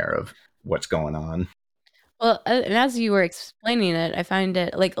going on there of what's going on. Well, and as you were explaining it, I find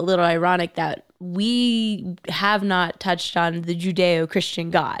it like a little ironic that we have not touched on the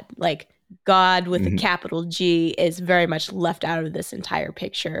Judeo-Christian God. Like God with a capital G is very much left out of this entire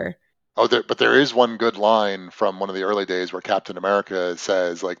picture. But there is one good line from one of the early days where Captain America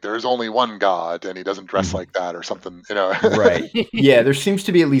says, like, "There's only one God," and he doesn't dress Mhm. like that or something, you know. Right. Yeah, there seems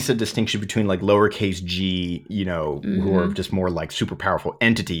to be at least a distinction between like lowercase g, who are Hmm. just more like super powerful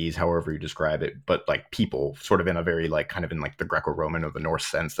entities, however you describe it, but like people, sort of in a very like kind of in like the Greco-Roman or the Norse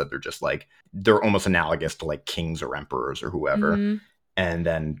sense that they're just like they're almost analogous to like kings or emperors or whoever. Hmm. And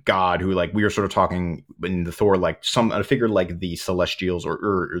then God, who like we were sort of talking in the Thor, like some a figure like the Celestials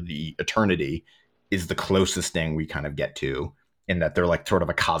or the Eternity is the closest thing we kind of get to in that they're like sort of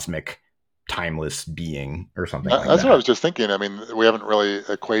a cosmic timeless being or something like That's what I was that. just thinking. I mean, we haven't really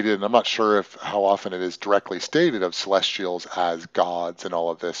equated, and I'm not sure if how often it is directly stated of celestials as gods and all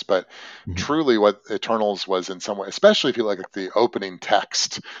of this, but Mhm. truly what Eternals was in some way, especially if you look at the opening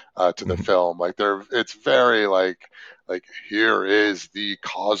text to the Mhm. film, like it's very like here is the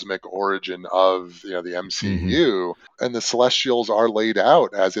cosmic origin of the Mhm. MCU, and the celestials are laid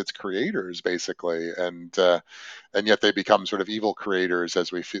out as its creators basically, and yet they become sort of evil creators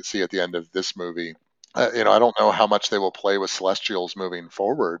as we see at the end of this movie. I don't know how much they will play with Celestials moving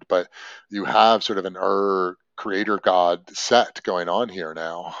forward, but you have sort of an creator god set going on here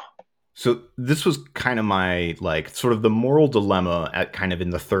now. So this was kind of my like sort of the moral dilemma at kind of in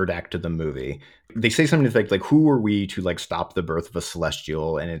the third act of the movie. They say something like who are we to like stop the birth of a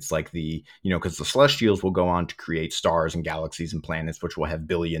celestial? And it's like because the celestials will go on to create stars and galaxies and planets, which will have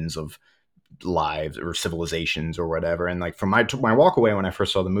billions of lives or civilizations or whatever. And like from my walk away when I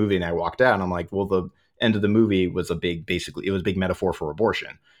first saw the movie and I walked out, I'm like, well, the end of the movie was basically it was a big metaphor for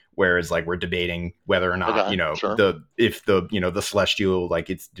abortion. Whereas like we're debating whether or not Okay, sure. the celestial like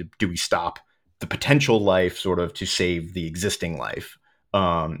it's do we stop the potential life sort of to save the existing life.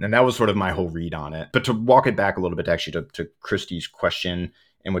 And that was sort of my whole read on it. But to walk it back a little bit, actually, to Christy's question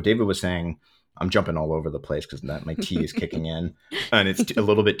and what David was saying, I'm jumping all over the place because my tea is kicking in and it's a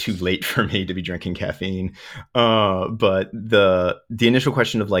little bit too late for me to be drinking caffeine. But the initial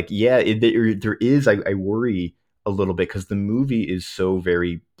question of like, yeah, there is. I worry a little bit because the movie is so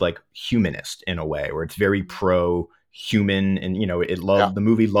very like humanist in a way, where it's very pro human, and Yeah. the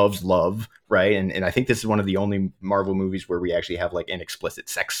movie loves love, right? And I think this is one of the only Marvel movies where we actually have like an explicit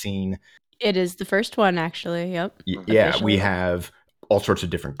sex scene. It is the first one, actually. Yep. Hmm. Yeah, we Officially. have all sorts of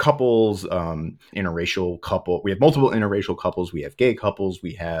different couples, interracial couple. We have multiple interracial couples. We have gay couples.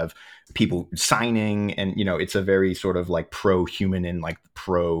 We have people signing, and it's a very sort of like pro-human and like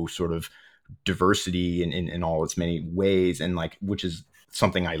pro sort of diversity in all its many ways, and like which is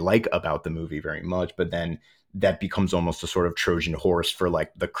something I like about the movie very much. But then that becomes almost a sort of Trojan horse for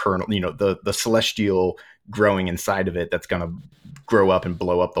like the kernel, the celestial growing inside of it that's going to grow up and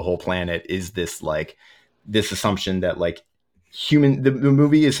blow up the whole planet is this like this assumption that like the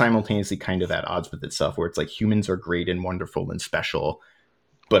movie is simultaneously kind of at odds with itself, where it's like humans are great and wonderful and special,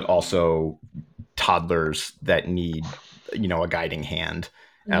 but Hmm. also toddlers that need a guiding hand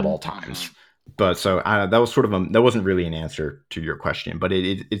at Mhm. all times. But so that was sort of that wasn't really an answer to your question, but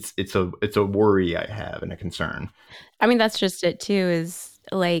it's a worry I have and a concern. I mean, that's just it too, is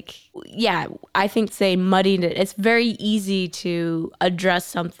like, yeah, I think they muddied it. It's very easy to address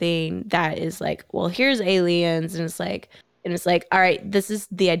something that is like, well, here's aliens, and it's like, all right, this is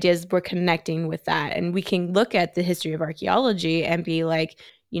the ideas we're connecting with that. And we can look at the history of archaeology and be like,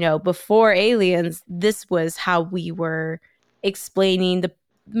 before aliens, this was how we were explaining the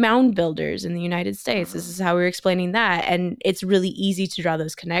mound builders in the United States. This Hmm. is how we were explaining that. And it's really easy to draw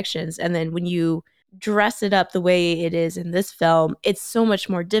those connections. And then when you dress it up the way it is in this film, it's so much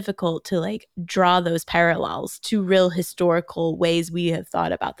more difficult to like draw those parallels to real historical ways we have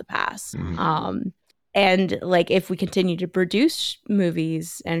thought about the past. Mhm. And like if we continue to produce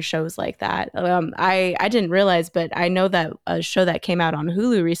movies and shows like that, I didn't realize, but I know that a show that came out on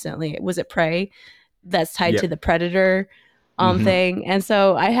Hulu recently, was it Prey, that's tied to Yep. the Predator Hmm. thing. And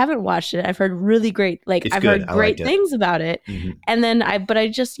so I haven't watched it. I've heard really great, like It's I've good. heard I liked great it. things about it. Hmm. And then I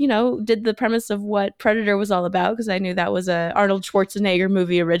just, did the premise of what Predator was all about, because I knew that was a Arnold Schwarzenegger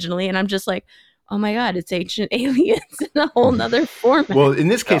movie originally. And I'm just like, oh my God, it's ancient aliens in a whole nother format. Well, in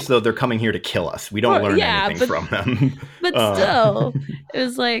this Yeah. case, though, they're coming here to kill us. We don't learn Yeah, anything from them. but Uh, still, it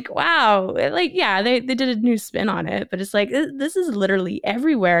was like, wow. Like, yeah, they did a new spin on it, but it's like, this is literally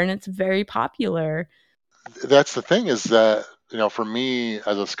everywhere and it's very popular. That's the thing is that, for me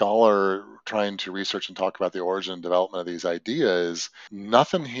as a scholar trying to research and talk about the origin and development of these ideas,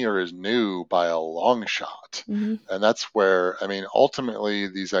 nothing here is new by a long shot. Hmm. And that's where, I mean, ultimately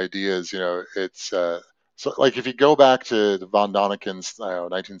these ideas, it's So, like, if you go back to von Daniken's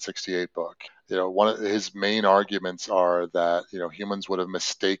 1968 book, one of his main arguments are that humans would have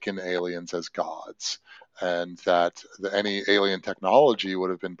mistaken aliens as gods, and that any alien technology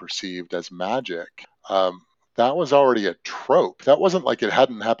would have been perceived as magic. That was already a trope. That wasn't like it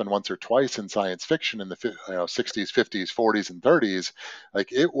hadn't happened once or twice in science fiction in the 60s, 50s, 40s, and 30s.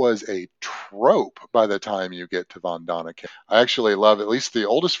 Like, it was a trope by the time you get to von Daniken. I actually love at least the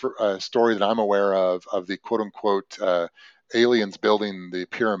oldest story that I'm aware of the quote unquote aliens building the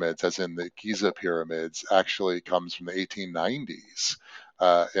pyramids, as in the Giza pyramids, actually comes from the 1890s.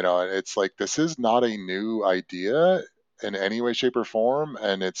 And it's like, this is not a new idea in any way, shape, or form,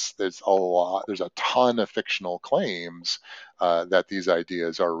 and there's a ton of fictional claims that these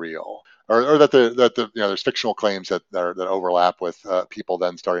ideas are real, or that there's fictional claims that overlap with people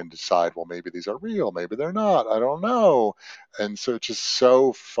then starting to decide, well, maybe these are real, maybe they're not, I don't know. And so it's just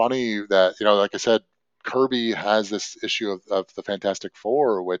so funny that, like I said, Kirby has this issue of the Fantastic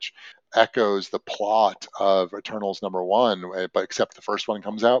Four, which echoes the plot of Eternals #1, but except the first one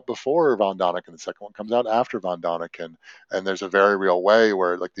comes out before Von Daniken, the second one comes out after Von Daniken, and there's a very real way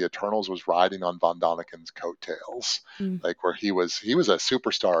where, like, the Eternals was riding on Von Daniken's coattails, like, where he was a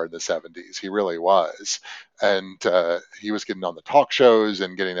superstar in the 70s, he really was, and he was getting on the talk shows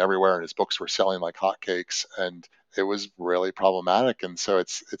and getting everywhere, and his books were selling like hotcakes, and it was really problematic. And so it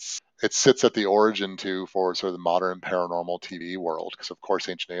sits at the origin too for sort of the modern paranormal TV world, because of course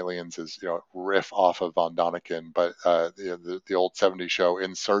Ancient Aliens is riff off of Von Daniken, but the old 70s show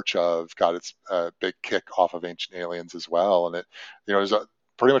In Search Of got its big kick off of Ancient Aliens as well. And it is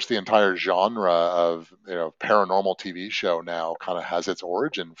pretty much the entire genre of paranormal TV show now kind of has its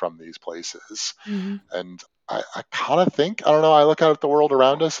origin from these places. And I kind of think, I don't know, I look out at the world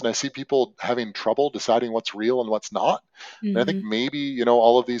around us and I see people having trouble deciding what's real and what's not. And I think maybe,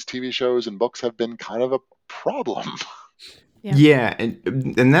 all of these TV shows and books have been kind of a problem. Yeah.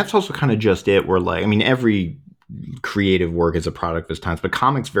 And that's also kind of just it, where, like, I mean, every creative work is a product of its times, but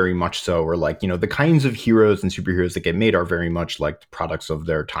comics very much so, or like, the kinds of heroes and superheroes that get made are very much like products of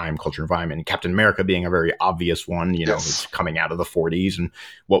their time, culture, environment. Captain America being a very obvious one, was coming out of the 40s and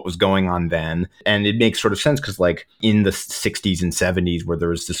what was going on then. And it makes sort of sense because, like, in the 60s and 70s, where there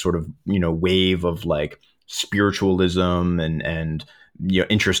was this sort of, wave of like spiritualism and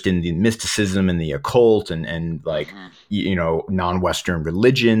interest in the mysticism and the occult and like, non-Western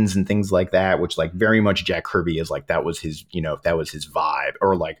religions and things like that, which, like, very much Jack Kirby is like, that was his vibe,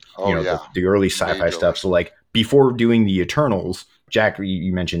 or like, the early sci-fi stuff. So, like, before doing the Eternals, Jack,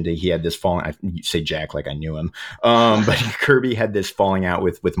 you mentioned that he had this falling, I say Jack like I knew him, but Kirby had this falling out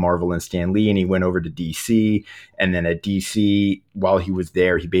with Marvel and Stan Lee, and he went over to DC, and then at DC, while he was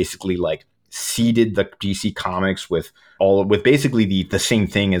there, he basically, like, seeded the DC Comics with basically the same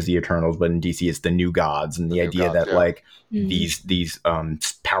thing as the Eternals, but in DC it's the New Gods, and the idea that like these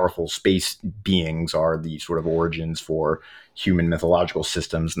powerful space beings are the sort of origins for human mythological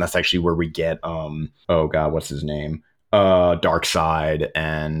systems, and that's actually where we get oh god, what's his name? Darkseid,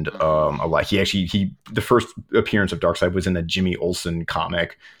 and the first appearance of Darkseid was in a Jimmy Olsen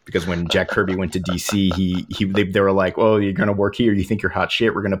comic, because when Jack Kirby went to DC, they were like, "Oh, you're gonna work here? You think you're hot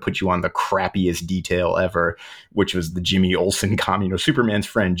shit? We're gonna put you on the crappiest detail ever," which was the Jimmy Olsen comic, Superman's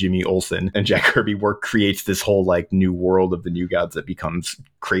friend Jimmy Olsen, and Jack Kirby creates this whole like new world of the New Gods that becomes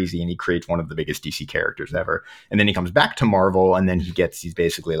crazy, and he creates one of the biggest DC characters ever. And then he comes back to Marvel, and then he's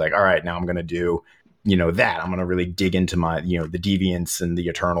basically like, all right, now I'm gonna do that I'm going to really dig into my, the Deviants and the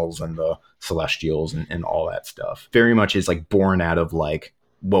Eternals and the Celestials and all that stuff. Very much is like born out of like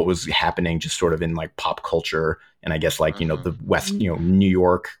what was happening just sort of in like pop culture. And I guess like, the West, New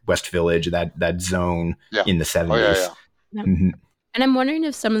York, West Village, that zone in the 70s. And I'm wondering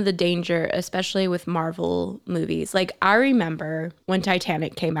if some of the danger, especially with Marvel movies, like I remember when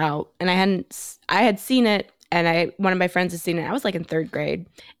Titanic came out, and I had seen it, and one of my friends had seen it. I was like in 3rd grade,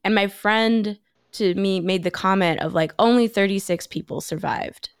 and my friend to me made the comment of like, only 36 people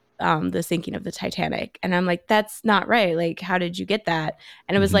survived the sinking of the Titanic. And I'm like, that's not right. Like, how did you get that?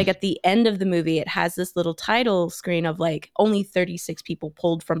 And it was like at the end of the movie, it has this little title screen of like, only 36 people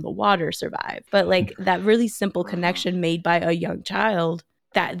pulled from the water survived. But like that really simple connection made by a young child,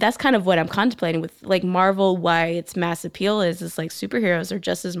 that's kind of what I'm contemplating with like Marvel, why its mass appeal is like superheroes are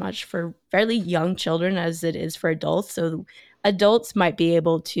just as much for fairly young children as it is for adults. So adults might be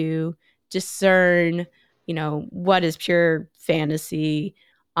able to discern, what is pure fantasy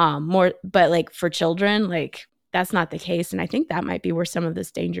more, but like for children, like that's not the case. And I think that might be where some of this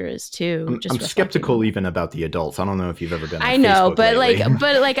danger is too. I'm skeptical even about the adults. I don't know if you've ever been on I know, Facebook but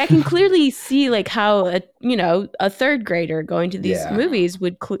lately. like I can clearly see like how a 3rd grader going to these movies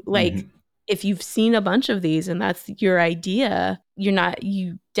would if you've seen a bunch of these and that's your idea,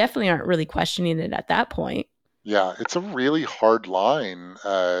 you definitely aren't really questioning it at that point. Yeah, it's a really hard line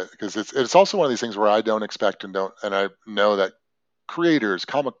because it's also one of these things where I don't expect and I know that creators,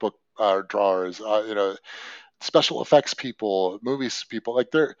 comic book drawers, special effects people, movies people,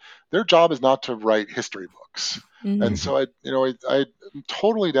 like their job is not to write history books. And Mm-hmm. so I'm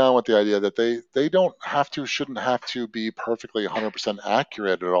totally down with the idea that they don't have to, shouldn't have to be perfectly 100%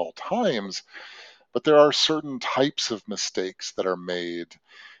 accurate at all times, but there are certain types of mistakes that are made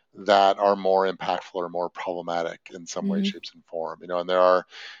that are more impactful or more problematic in some way, Mm-hmm. shapes, and form. And there are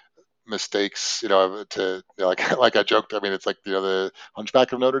mistakes, like like I joked. I mean, it's like the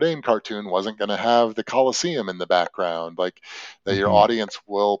Hunchback of Notre Dame cartoon wasn't going to have the Colosseum in the background, like that your Mm-hmm. audience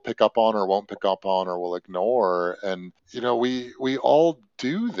will pick up on or won't pick up on or will ignore. And we all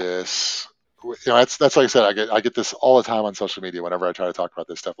do this. That's like I said. I get this all the time on social media whenever I try to talk about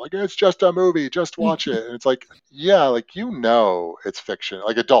this stuff. Like, it's just a movie, just watch it. And it's like, yeah, like it's fiction.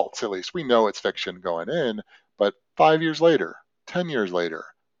 Like adults, at least, we know it's fiction going in. But 5 years later, 10 years later,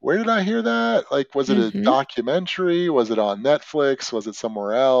 where did I hear that? Like, was it a Mm-hmm. documentary? Was it on Netflix? Was it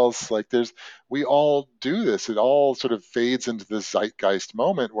somewhere else? Like, we all do this. It all sort of fades into this zeitgeist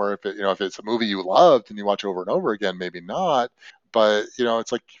moment where if it's a movie you loved and you watch over and over again, maybe not. But,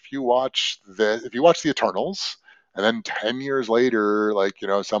 it's like if you watch The Eternals, and then 10 years later, like,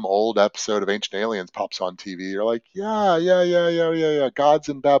 some old episode of Ancient Aliens pops on TV. You're like, yeah, yeah, yeah, yeah, yeah, yeah. Gods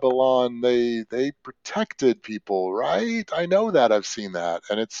in Babylon, they protected people, right? I know that. I've seen that.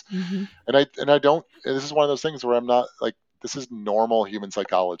 Mm-hmm. And I don't, and this is one of those things where I'm not like, this is normal human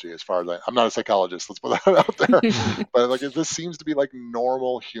psychology as far as I'm not a psychologist, let's put that out there. But like, this seems to be like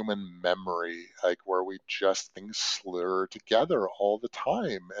normal human memory, like where things slur together all the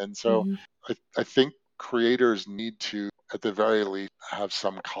time. And so Mm-hmm. I think creators need to, at the very least, have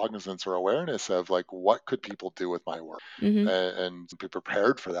some cognizance or awareness of like, what could people do with my work, Mm-hmm. and be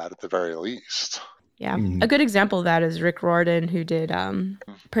prepared for that at the very least. Yeah. A Mm-hmm. good example of that is Rick Riordan, who did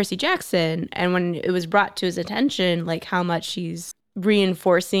Percy Jackson. And when it was brought to his attention, like how much he's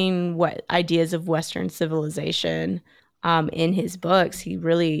reinforcing what ideas of Western civilization in his books, he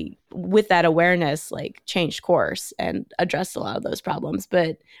really, with that awareness, like changed course and addressed a lot of those problems.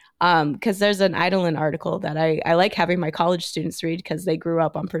 But because there's an Idolin article that I like having my college students read because they grew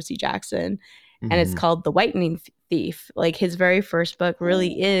up on Percy Jackson, and it's Mm-hmm. called The Whitening Thief. Like his very first book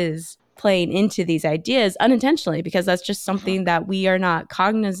really is playing into these ideas unintentionally because that's just something that we are not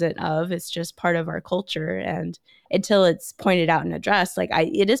cognizant of. It's just part of our culture. And until it's pointed out and addressed, like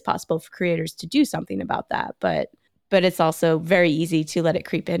it is possible for creators to do something about that. But it's also very easy to let it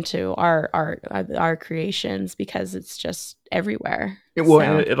creep into our creations because it's just everywhere. Well,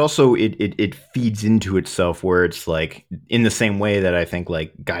 and it also it feeds into itself where it's like in the same way that I think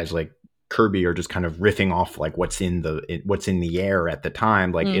like guys like Kirby are just kind of riffing off like what's in the air at the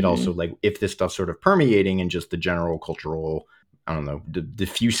time. Like it also like if this stuff's sort of permeating in just the general cultural, I don't know,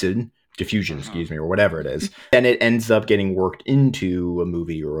 diffusion, excuse me, or whatever it is, then it ends up getting worked into a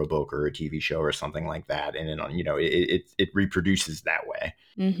movie or a book or a TV show or something like that, and it reproduces that way.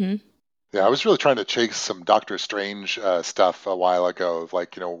 Mm-hmm. Yeah, I was really trying to chase some Doctor Strange stuff a while ago of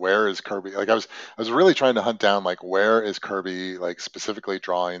like, where is Kirby? Like I was really trying to hunt down like where is Kirby like specifically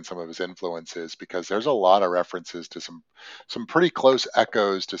drawing some of his influences, because there's a lot of references to some pretty close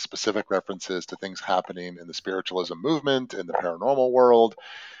echoes to specific references to things happening in the spiritualism movement in the paranormal world.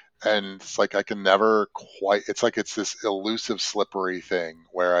 And it's like I can never quite, it's like it's this elusive slippery thing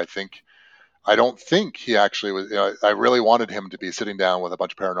where I don't think he actually was. I really wanted him to be sitting down with a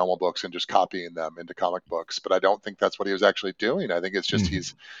bunch of paranormal books and just copying them into comic books, but I don't think that's what he was actually doing. I think it's just Mm-hmm.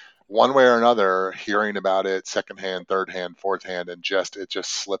 he's one way or another hearing about it secondhand, third hand, fourth hand, and it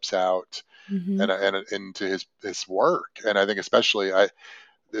just slips out Mm-hmm. and into his work. And I think especially that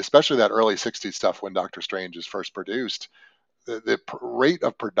early '60s stuff when Doctor Strange is first produced, the rate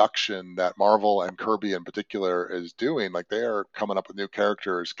of production that Marvel and Kirby in particular is doing, like they are coming up with new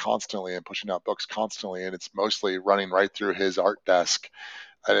characters constantly and pushing out books constantly, and it's mostly running right through his art desk.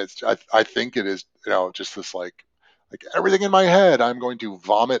 And I think it is, just this like everything in my head I'm going to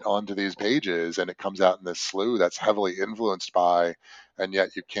vomit onto these pages, and it comes out in this slew that's heavily influenced by, and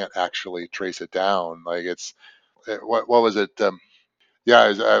yet you can't actually trace it down. Like what was it?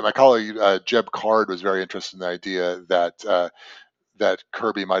 Yeah, my colleague Jeb Card was very interested in the idea that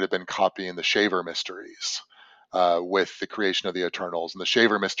Kirby might have been copying the Shaver Mysteries with the creation of the Eternals. And the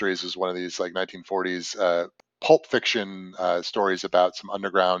Shaver Mysteries is one of these like 1940s pulp fiction stories about some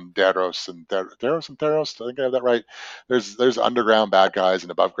underground Deros and Theros. I think I have that right. There's underground bad guys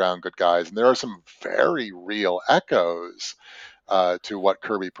and above ground good guys, and there are some very real echoes to what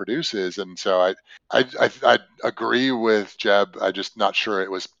Kirby produces. And so I agree with Jeb. I'm just not sure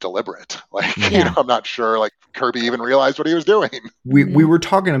it was deliberate. Like, Yeah. I'm not sure like Kirby even realized what he was doing. We were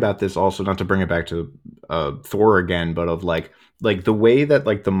talking about this also, not to bring it back to Thor again, but of like the way that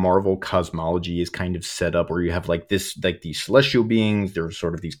like the Marvel cosmology is kind of set up, where you have like this, like these celestial beings, there's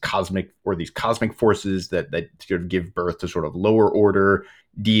sort of these cosmic forces that sort of give birth to sort of lower order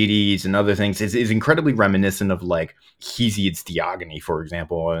deities and other things, is incredibly reminiscent of like Hesiod's Theogony, for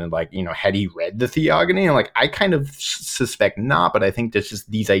example. And like, had he read the Theogony? And like, I kind of suspect not, but I think there's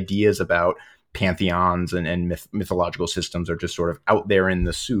just these ideas about pantheons and mythological systems are just sort of out there in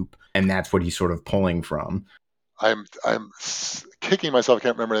the soup, and that's what he's sort of pulling from. I'm kicking myself. I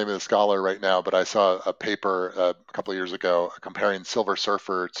can't remember the name of the scholar right now, but I saw a paper a couple of years ago comparing Silver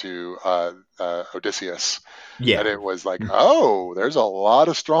Surfer to Odysseus. Yeah. And it was like, oh, there's a lot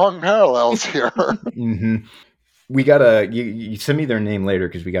of strong parallels here. Mm-hmm. We gotta you send me their name later,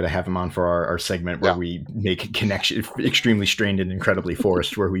 because we gotta have them on for our segment where we make a connection, extremely strained and incredibly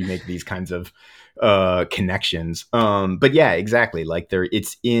forced, where we make these kinds of connections. But yeah, exactly. Like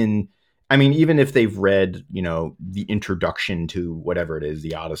it's in. I mean, even if they've read, the introduction to whatever it is,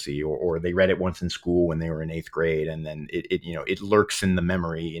 the Odyssey, or they read it once in school when they were in 8th grade, and then it lurks in the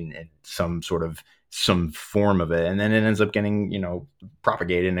memory in some form of it, and then it ends up getting,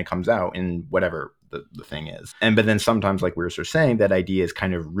 propagated, and it comes out in whatever the thing is. But then sometimes, like we were sort of saying, that idea is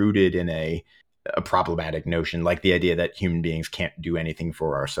kind of rooted in a problematic notion, like the idea that human beings can't do anything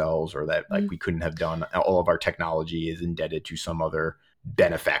for ourselves, or that like we couldn't have done, all of our technology is indebted to some other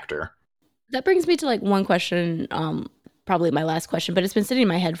benefactor. That brings me to like one question, probably my last question, but it's been sitting in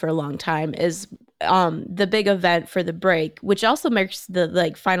my head for a long time, is the big event for the break, which also marks the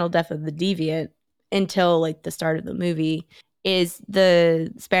like final death of the Deviant until like the start of the movie, is the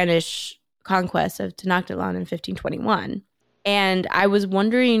Spanish conquest of Tenochtitlan in 1521. And I was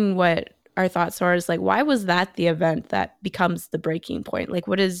wondering what our thoughts are, is like, why was that the event that becomes the breaking point? Like,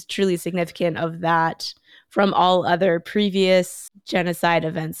 what is truly significant of that from all other previous genocide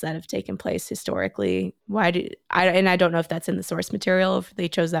events that have taken place historically? I don't know if that's in the source material, if they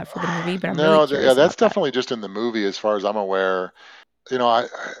chose that for the movie, but I'm really curious. Yeah, that's definitely just in the movie, as far as I'm aware.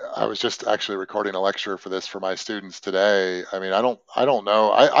 I was just actually recording a lecture for this for my students today. I mean, I don't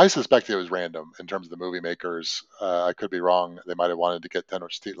know. I suspect it was random in terms of the movie makers. I could be wrong. They might have wanted to get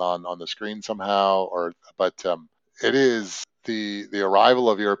Tenochtitlan on the screen somehow, but it is the arrival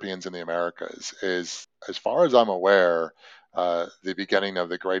of Europeans in the Americas is, as far as I'm aware, the beginning of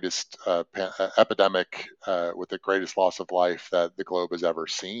the greatest epidemic with the greatest loss of life that the globe has ever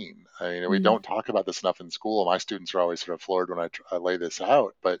seen. I mean, we don't talk about this enough in school. My students are always sort of floored when I lay this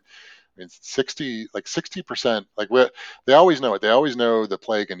out, but I mean, 60%, they always know it. They always know the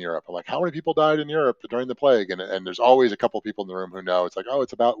plague in Europe. I'm like, how many people died in Europe during the plague? And there's always a couple people in the room who know. It's like, oh,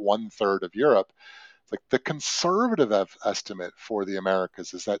 it's about 1/3 of Europe. Like, the conservative estimate for the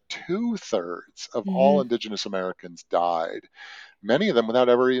Americas is that 2/3 of all indigenous Americans died, many of them without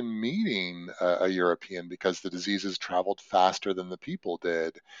ever even meeting a European, because the diseases traveled faster than the people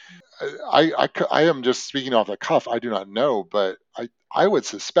did. I am just speaking off the cuff. I do not know, but I would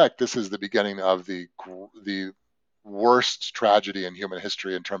suspect this is the beginning of the worst tragedy in human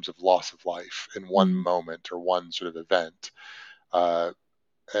history in terms of loss of life in one moment or one sort of event.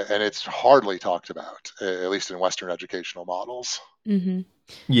 And it's hardly talked about, at least in Western educational models. Mm-hmm.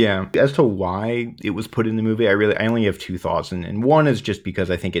 Yeah. As to why it was put in the movie, I only have two thoughts. And one is just because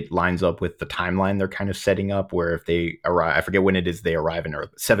I think it lines up with the timeline they're kind of setting up, where if they arrive, I forget when it is they arrive in Earth,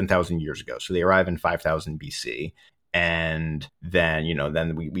 7,000 years ago. So they arrive in 5,000 BC. And then,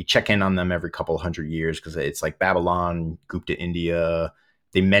 then we check in on them every couple hundred years, because it's like Babylon, Gupta India.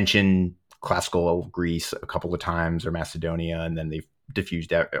 They mention classical Greece a couple of times, or Macedonia, and then they've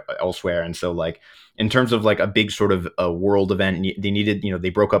diffused elsewhere. And so, like, in terms of like a big sort of a world event, they needed, they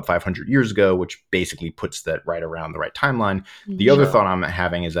broke up 500 years ago, which basically puts that right around the right timeline. The other thought I'm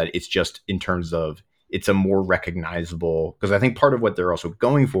having is that it's just in terms of, it's a more recognizable, because I think part of what they're also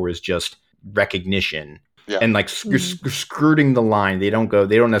going for is just recognition. And like skirting the line. They don't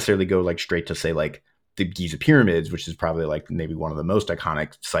necessarily go like straight to say like the Giza pyramids, which is probably like maybe one of the most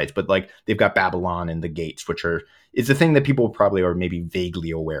iconic sites, but like they've got Babylon and the gates, which is a thing that people probably are maybe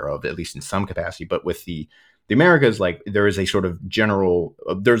vaguely aware of, at least in some capacity. But with the Americas, like, there is a sort of general,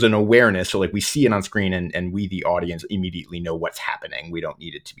 there's an awareness. So like we see it on screen, and we, the audience, immediately know what's happening. We don't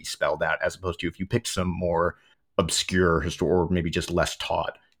need it to be spelled out, as opposed to if you pick some more obscure or maybe just less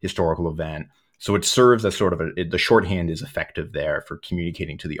taught historical event. So it serves as sort of the shorthand is effective there for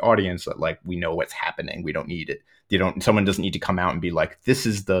communicating to the audience that like we know what's happening. We don't need it. Someone doesn't need to come out and be like, this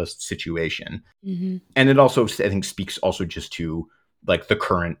is the situation. Mm-hmm. And it also, I think, speaks also just to like the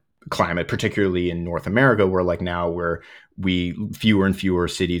current climate, particularly in North America, where like now fewer and fewer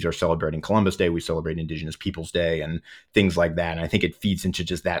cities are celebrating Columbus Day. We celebrate Indigenous Peoples Day and things like that. And I think it feeds into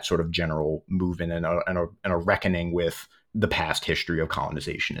just that sort of general movement and a reckoning with the past history of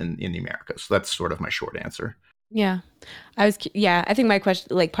colonization in the Americas. So that's sort of my short answer. Yeah. I think my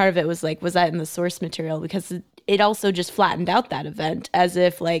question, like part of it was like, was that in the source material? Because it also just flattened out that event as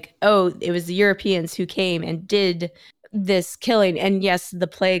if like, oh, it was the Europeans who came and did this killing. And yes, the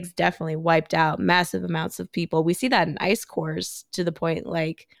plagues definitely wiped out massive amounts of people. We see that in ice cores to the point,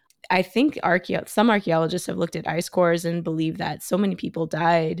 like, I think some archaeologists have looked at ice cores and believe that so many people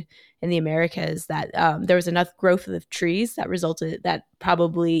died in the Americas that there was enough growth of trees that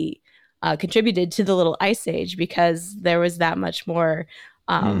probably contributed to the little ice age, because there was that much more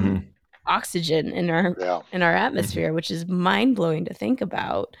oxygen in our atmosphere, which is mind blowing to think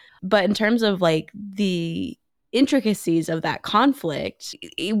about. But in terms of like the intricacies of that conflict,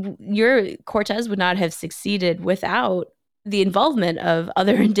 your Cortez would not have succeeded without the involvement of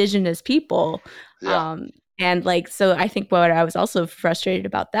other indigenous people. Yeah. And like, so I think what I was also frustrated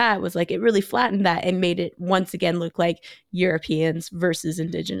about that was like, it really flattened that and made it once again look like Europeans versus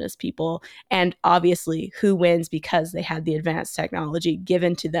indigenous people. And obviously who wins, because they had the advanced technology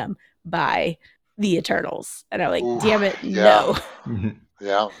given to them by the Eternals. And I'm like, damn it, no.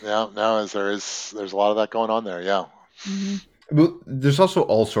 Yeah. No, there's a lot of that going on there. Yeah. Mm-hmm. Well, there's also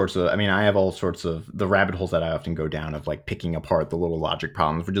all sorts of, I have all sorts of the rabbit holes that I often go down of like picking apart the little logic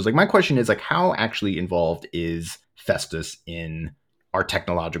problems, which is like, my question is like, how actually involved is Festus in our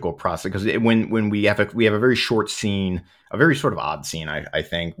technological process? Because when we have a very short scene, a very sort of odd scene, I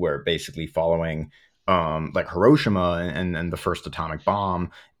think, where basically following like Hiroshima and the first atomic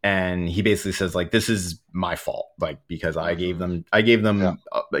bomb, and he basically says like, this is my fault, like, because I gave them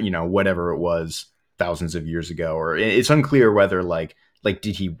whatever it was thousands of years ago, or it's unclear whether like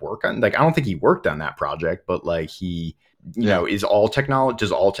did he work on, like, I don't think he worked on that project, but like he does all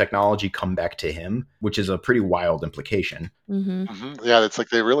technology come back to him, which is a pretty wild implication. Yeah, it's like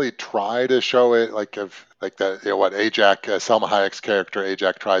they really try to show it like that, what Ajak, Selma Hayek's character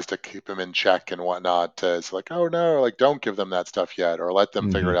Ajak tries to keep him in check and whatnot. It's like, oh no, like don't give them that stuff yet, or let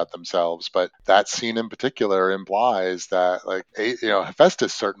them figure it out themselves. But that scene in particular implies that like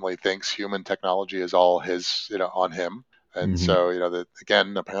Hephaestus certainly thinks human technology is all his, on him. And so, that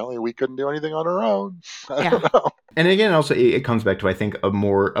again, apparently we couldn't do anything on our own. I don't know. And again, also it comes back to, I think, a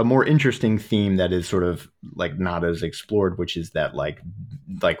more interesting theme that is sort of like not as explored, which is that like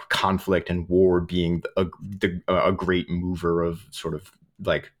conflict and war being a great mover of sort of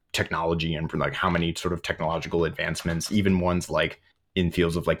like technology, and like how many sort of technological advancements, even ones like in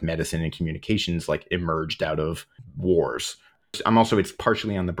fields of like medicine and communications, like emerged out of wars. It's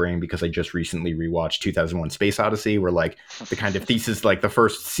partially on the brain because I just recently rewatched 2001 Space Odyssey, where like the kind of thesis, like the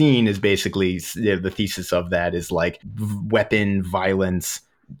first scene is basically the thesis of that is like weapon violence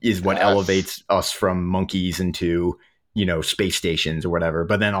is what elevates us from monkeys into, space stations or whatever.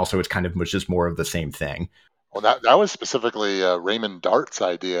 But then also it's kind of just more of the same thing. Well, that was specifically Raymond Dart's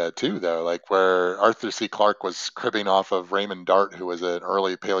idea too, though, like where Arthur C. Clarke was cribbing off of Raymond Dart, who was an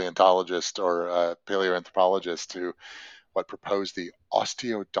early paleontologist or paleoanthropologist who proposed the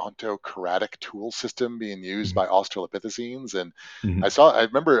osteodontochoratic tool system being used by Australopithecines. And I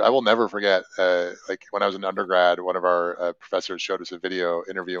remember, I will never forget, like when I was an undergrad, one of our professors showed us a video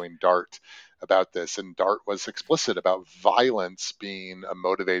interviewing Dart about this, and Dart was explicit about violence being a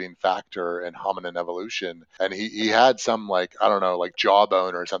motivating factor in hominin evolution. And he had some like, I don't know, like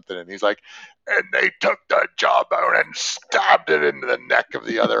jawbone or something, and he's like, and they took the jawbone and stabbed it into the neck of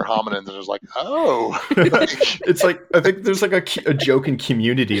the other hominins. And it was like, oh. It's like, I think there's like a joke in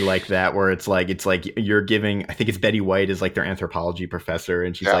Community like that, where it's like you're giving, I think it's Betty White is like their anthropology professor,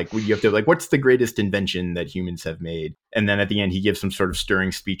 and she's like, well, you have to like, what's the greatest invention that humans have made? And then at the end, he gives some sort of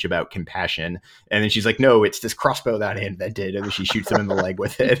stirring speech about compassion. And then she's like, no, it's this crossbow that I invented. And then she shoots him in the leg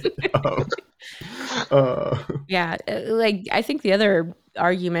with it. Yeah. Like, I think the other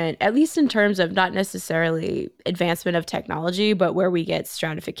argument, at least in terms of not necessarily advancement of technology, but where we get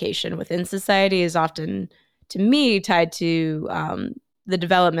stratification within society, is often, to me, tied to the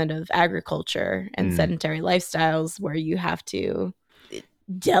development of agriculture and sedentary lifestyles, where you have to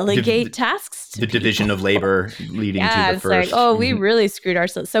delegate tasks to the division of labor leading to the it's first. like, oh, we really screwed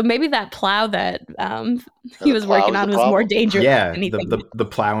ourselves. So maybe that plow that he was working on was more dangerous than anything. The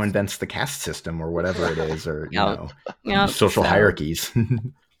plow invents the caste system or whatever it is, or social hierarchies.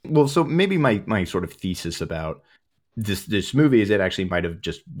 Well, so maybe my sort of thesis about this movie is it actually might have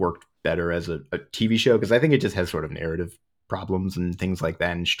just worked better as a TV show, because I think it just has sort of narrative problems and things like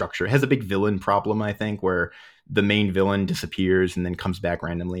that, and structure. It has a big villain problem, I think, where the main villain disappears and then comes back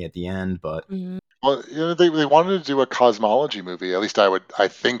randomly at the end. But Well, they wanted to do a cosmology movie. At least I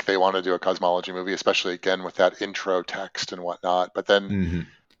think they want to do a cosmology movie, especially again with that intro text and whatnot. But then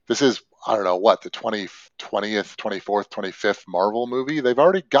this is, I don't know what, the 20th, 24th, 25th Marvel movie. They've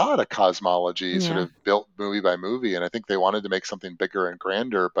already got a cosmology sort of built movie by movie, and I think they wanted to make something bigger and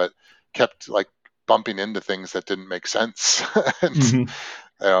grander, but kept like bumping into things that didn't make sense. And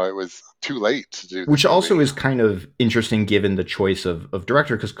it was too late to do this Which movie. Also is kind of interesting given the choice of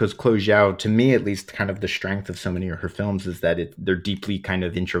director, because Chloe Zhao, to me at least, kind of the strength of so many of her films is that they're deeply kind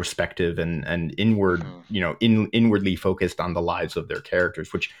of introspective and inward, inwardly focused on the lives of their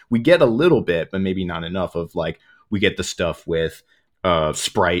characters, which we get a little bit, but maybe not enough of. Like, we get the stuff with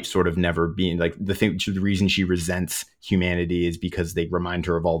Sprite sort of never being like the reason she resents humanity is because they remind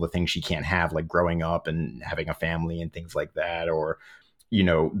her of all the things she can't have, like growing up and having a family and things like that. Or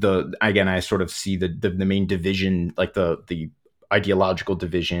I sort of see the main division, like the ideological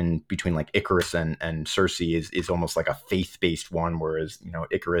division between like Icarus and Cersei is almost like a faith-based one, whereas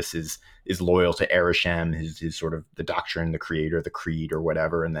Icarus is loyal to Arishem, his sort of the doctrine, the creator, the creed or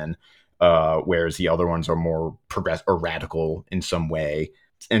whatever, and then whereas the other ones are more progressive or radical in some way.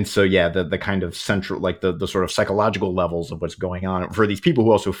 And so, yeah, the kind of central, like the sort of psychological levels of what's going on for these people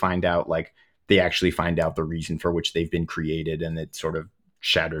who also find out, like they actually find out the reason for which they've been created, and it sort of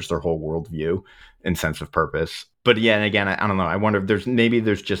shatters their whole worldview and sense of purpose. But yeah, and again, I don't know. I wonder if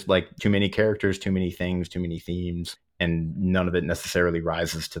there's just like too many characters, too many things, too many themes, and none of it necessarily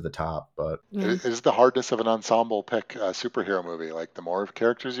rises to the top. But it is the hardness of an ensemble pick superhero movie. Like, the more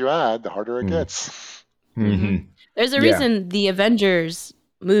characters you add, the harder it gets. There's a reason the Avengers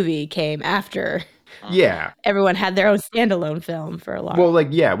movie came after. Yeah, everyone had their own standalone film for a long. Well,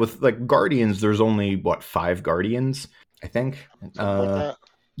 like with like Guardians, there's only 5 Guardians, I think. Something like that.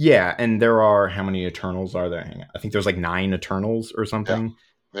 Yeah, and there are, how many Eternals are there? I think there's like 9 Eternals or something.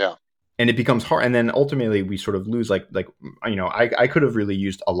 Yeah. And it becomes hard, and then ultimately we sort of lose like I could have really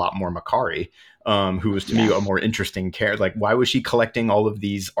used a lot more Makkari, who was to me a more interesting character. Like, why was she collecting all of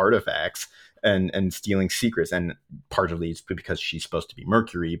these artifacts and stealing secrets? And partly it's because she's supposed to be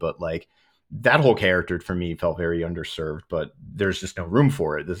Mercury, but like that whole character for me felt very underserved, but there's just no room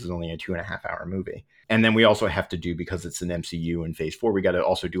for it. This is only a 2.5 hour movie. And then we also have to do, because it's an MCU in phase 4, we got to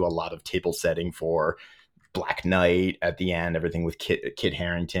also do a lot of table setting for Black Knight at the end, everything with Kit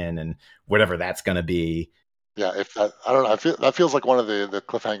Harington and whatever that's going to be. Yeah, I don't know. That feels like one of the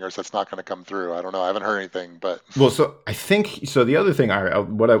cliffhangers that's not going to come through. I don't know. I haven't heard anything, but so I think so. The other thing,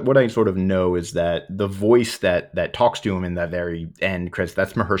 what I sort of know is that the voice that talks to him in that very end, Chris,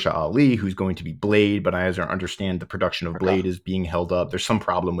 that's Mahershala Ali, who's going to be Blade. But I understand the production of Blade is being held up. There's some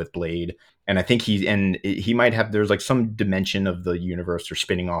problem with Blade, and I think he might have. There's like some dimension of the universe they're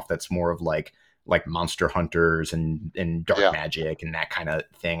spinning off that's more of like Monster Hunters and dark magic and that kind of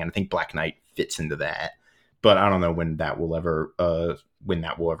thing. And I think Black Knight fits into that. But I don't know when that will ever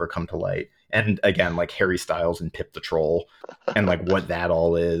come to light. And again, like Harry Styles and Pip the Troll, and like what that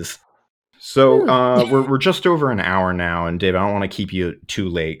all is. So we're just over an hour now, and Dave, I don't want to keep you too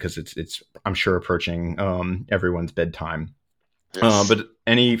late because it's I'm sure approaching everyone's bedtime. Yes. But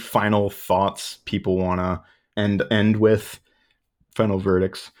any final thoughts people want to end with? Final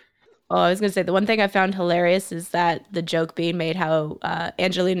verdicts? Oh, I was going to say, the one thing I found hilarious is that the joke being made how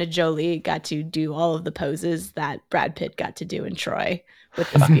Angelina Jolie got to do all of the poses that Brad Pitt got to do in Troy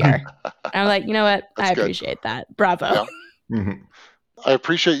with the spear. And I'm like, you know what? I appreciate that. Bravo. Yeah. I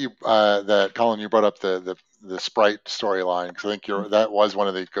appreciate you that, Colin, you brought up the Sprite storyline, because I think that was one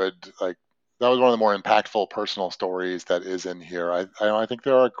of the good, like, that was one of the more impactful personal stories that is in here. I think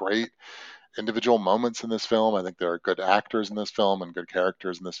there are great individual moments in this film. I think there are good actors in this film and good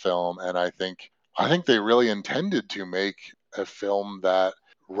characters in this film, and I think they really intended to make a film that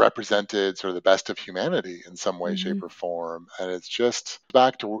represented sort of the best of humanity in some way, shape, or form. And it's just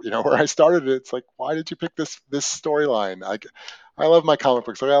back to where I started. It's like, why did you pick this storyline? I love my comic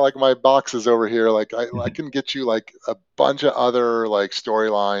books. Like, I like my boxes over here. Like, I can get you like a bunch of other like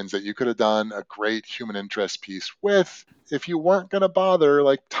storylines that you could have done a great human interest piece with. If you weren't going to bother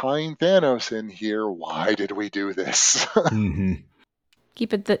like tying Thanos in here, why did we do this?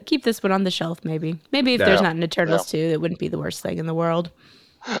 Keep this one on the shelf, maybe. Maybe if there's not an Eternals 2, it wouldn't be the worst thing in the world.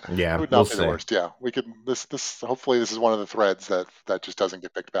 Yeah, it would not be the worst. Yeah, we could. Hopefully, this is one of the threads that just doesn't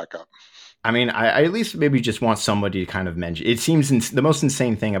get picked back up. I mean, I at least maybe just want somebody to kind of mention. It seems the most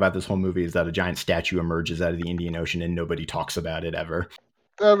insane thing about this whole movie is that a giant statue emerges out of the Indian Ocean and nobody talks about it ever.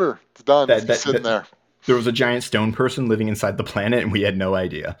 Never. It's done. It's sitting there. There was a giant stone person living inside the planet, and we had no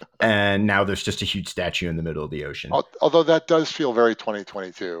idea. And now there's just a huge statue in the middle of the ocean. Although that does feel very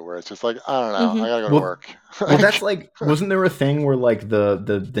 2022, where it's just like, I don't know, I gotta go to work. Well, that's like, wasn't there a thing where like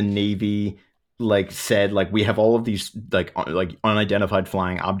the Navy like said like we have all of these like unidentified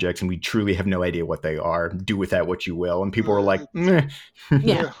flying objects, and we truly have no idea what they are. Do with that what you will. And people were like, meh.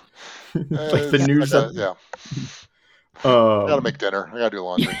 Yeah. Like the news. Yeah. I gotta make dinner. I gotta do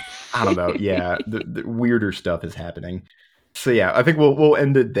laundry. I don't know. Yeah, the weirder stuff is happening. So yeah, I think we'll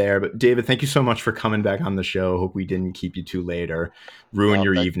end it there. But David, thank you so much for coming back on the show. Hope we didn't keep you too late or ruin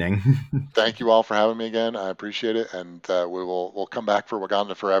your evening. Thank you all for having me again. I appreciate it, and we'll come back for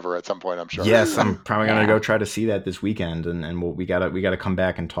Wakanda Forever at some point, I'm sure. Yes, I'm probably gonna go try to see that this weekend, and we gotta come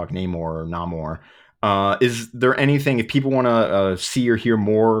back and talk Namor or Namor. Is there anything, if people want to see or hear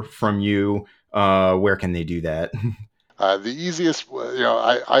more from you, where can they do that? The easiest,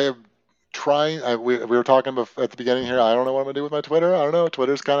 I am trying. We were talking at the beginning here. I don't know what I'm gonna do with my Twitter. I don't know.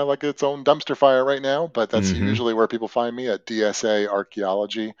 Twitter's kind of like its own dumpster fire right now, but that's usually where people find me, at DSA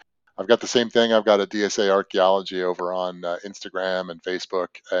Archaeology. I've got the same thing. I've got a DSA Archaeology over on Instagram and Facebook,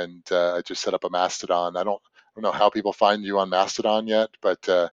 and I just set up a Mastodon. I don't know how people find you on Mastodon yet, but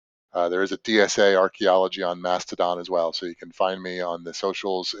there is a DSA Archaeology on Mastodon as well, so you can find me on the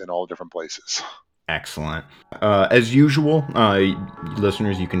socials in all different places. Excellent. As usual,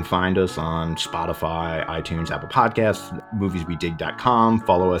 listeners, you can find us on Spotify, iTunes, Apple Podcasts, movieswedig.com.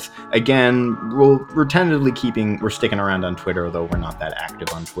 Follow us. Again, we're tentatively we're sticking around on Twitter, although we're not that active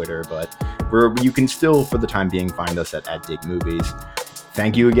on Twitter, but you can still, for the time being, find us at @DigMovies.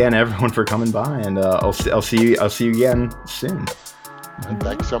 Thank you again, everyone, for coming by, and I'll see you again soon.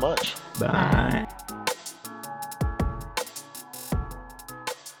 Thanks so much. Bye.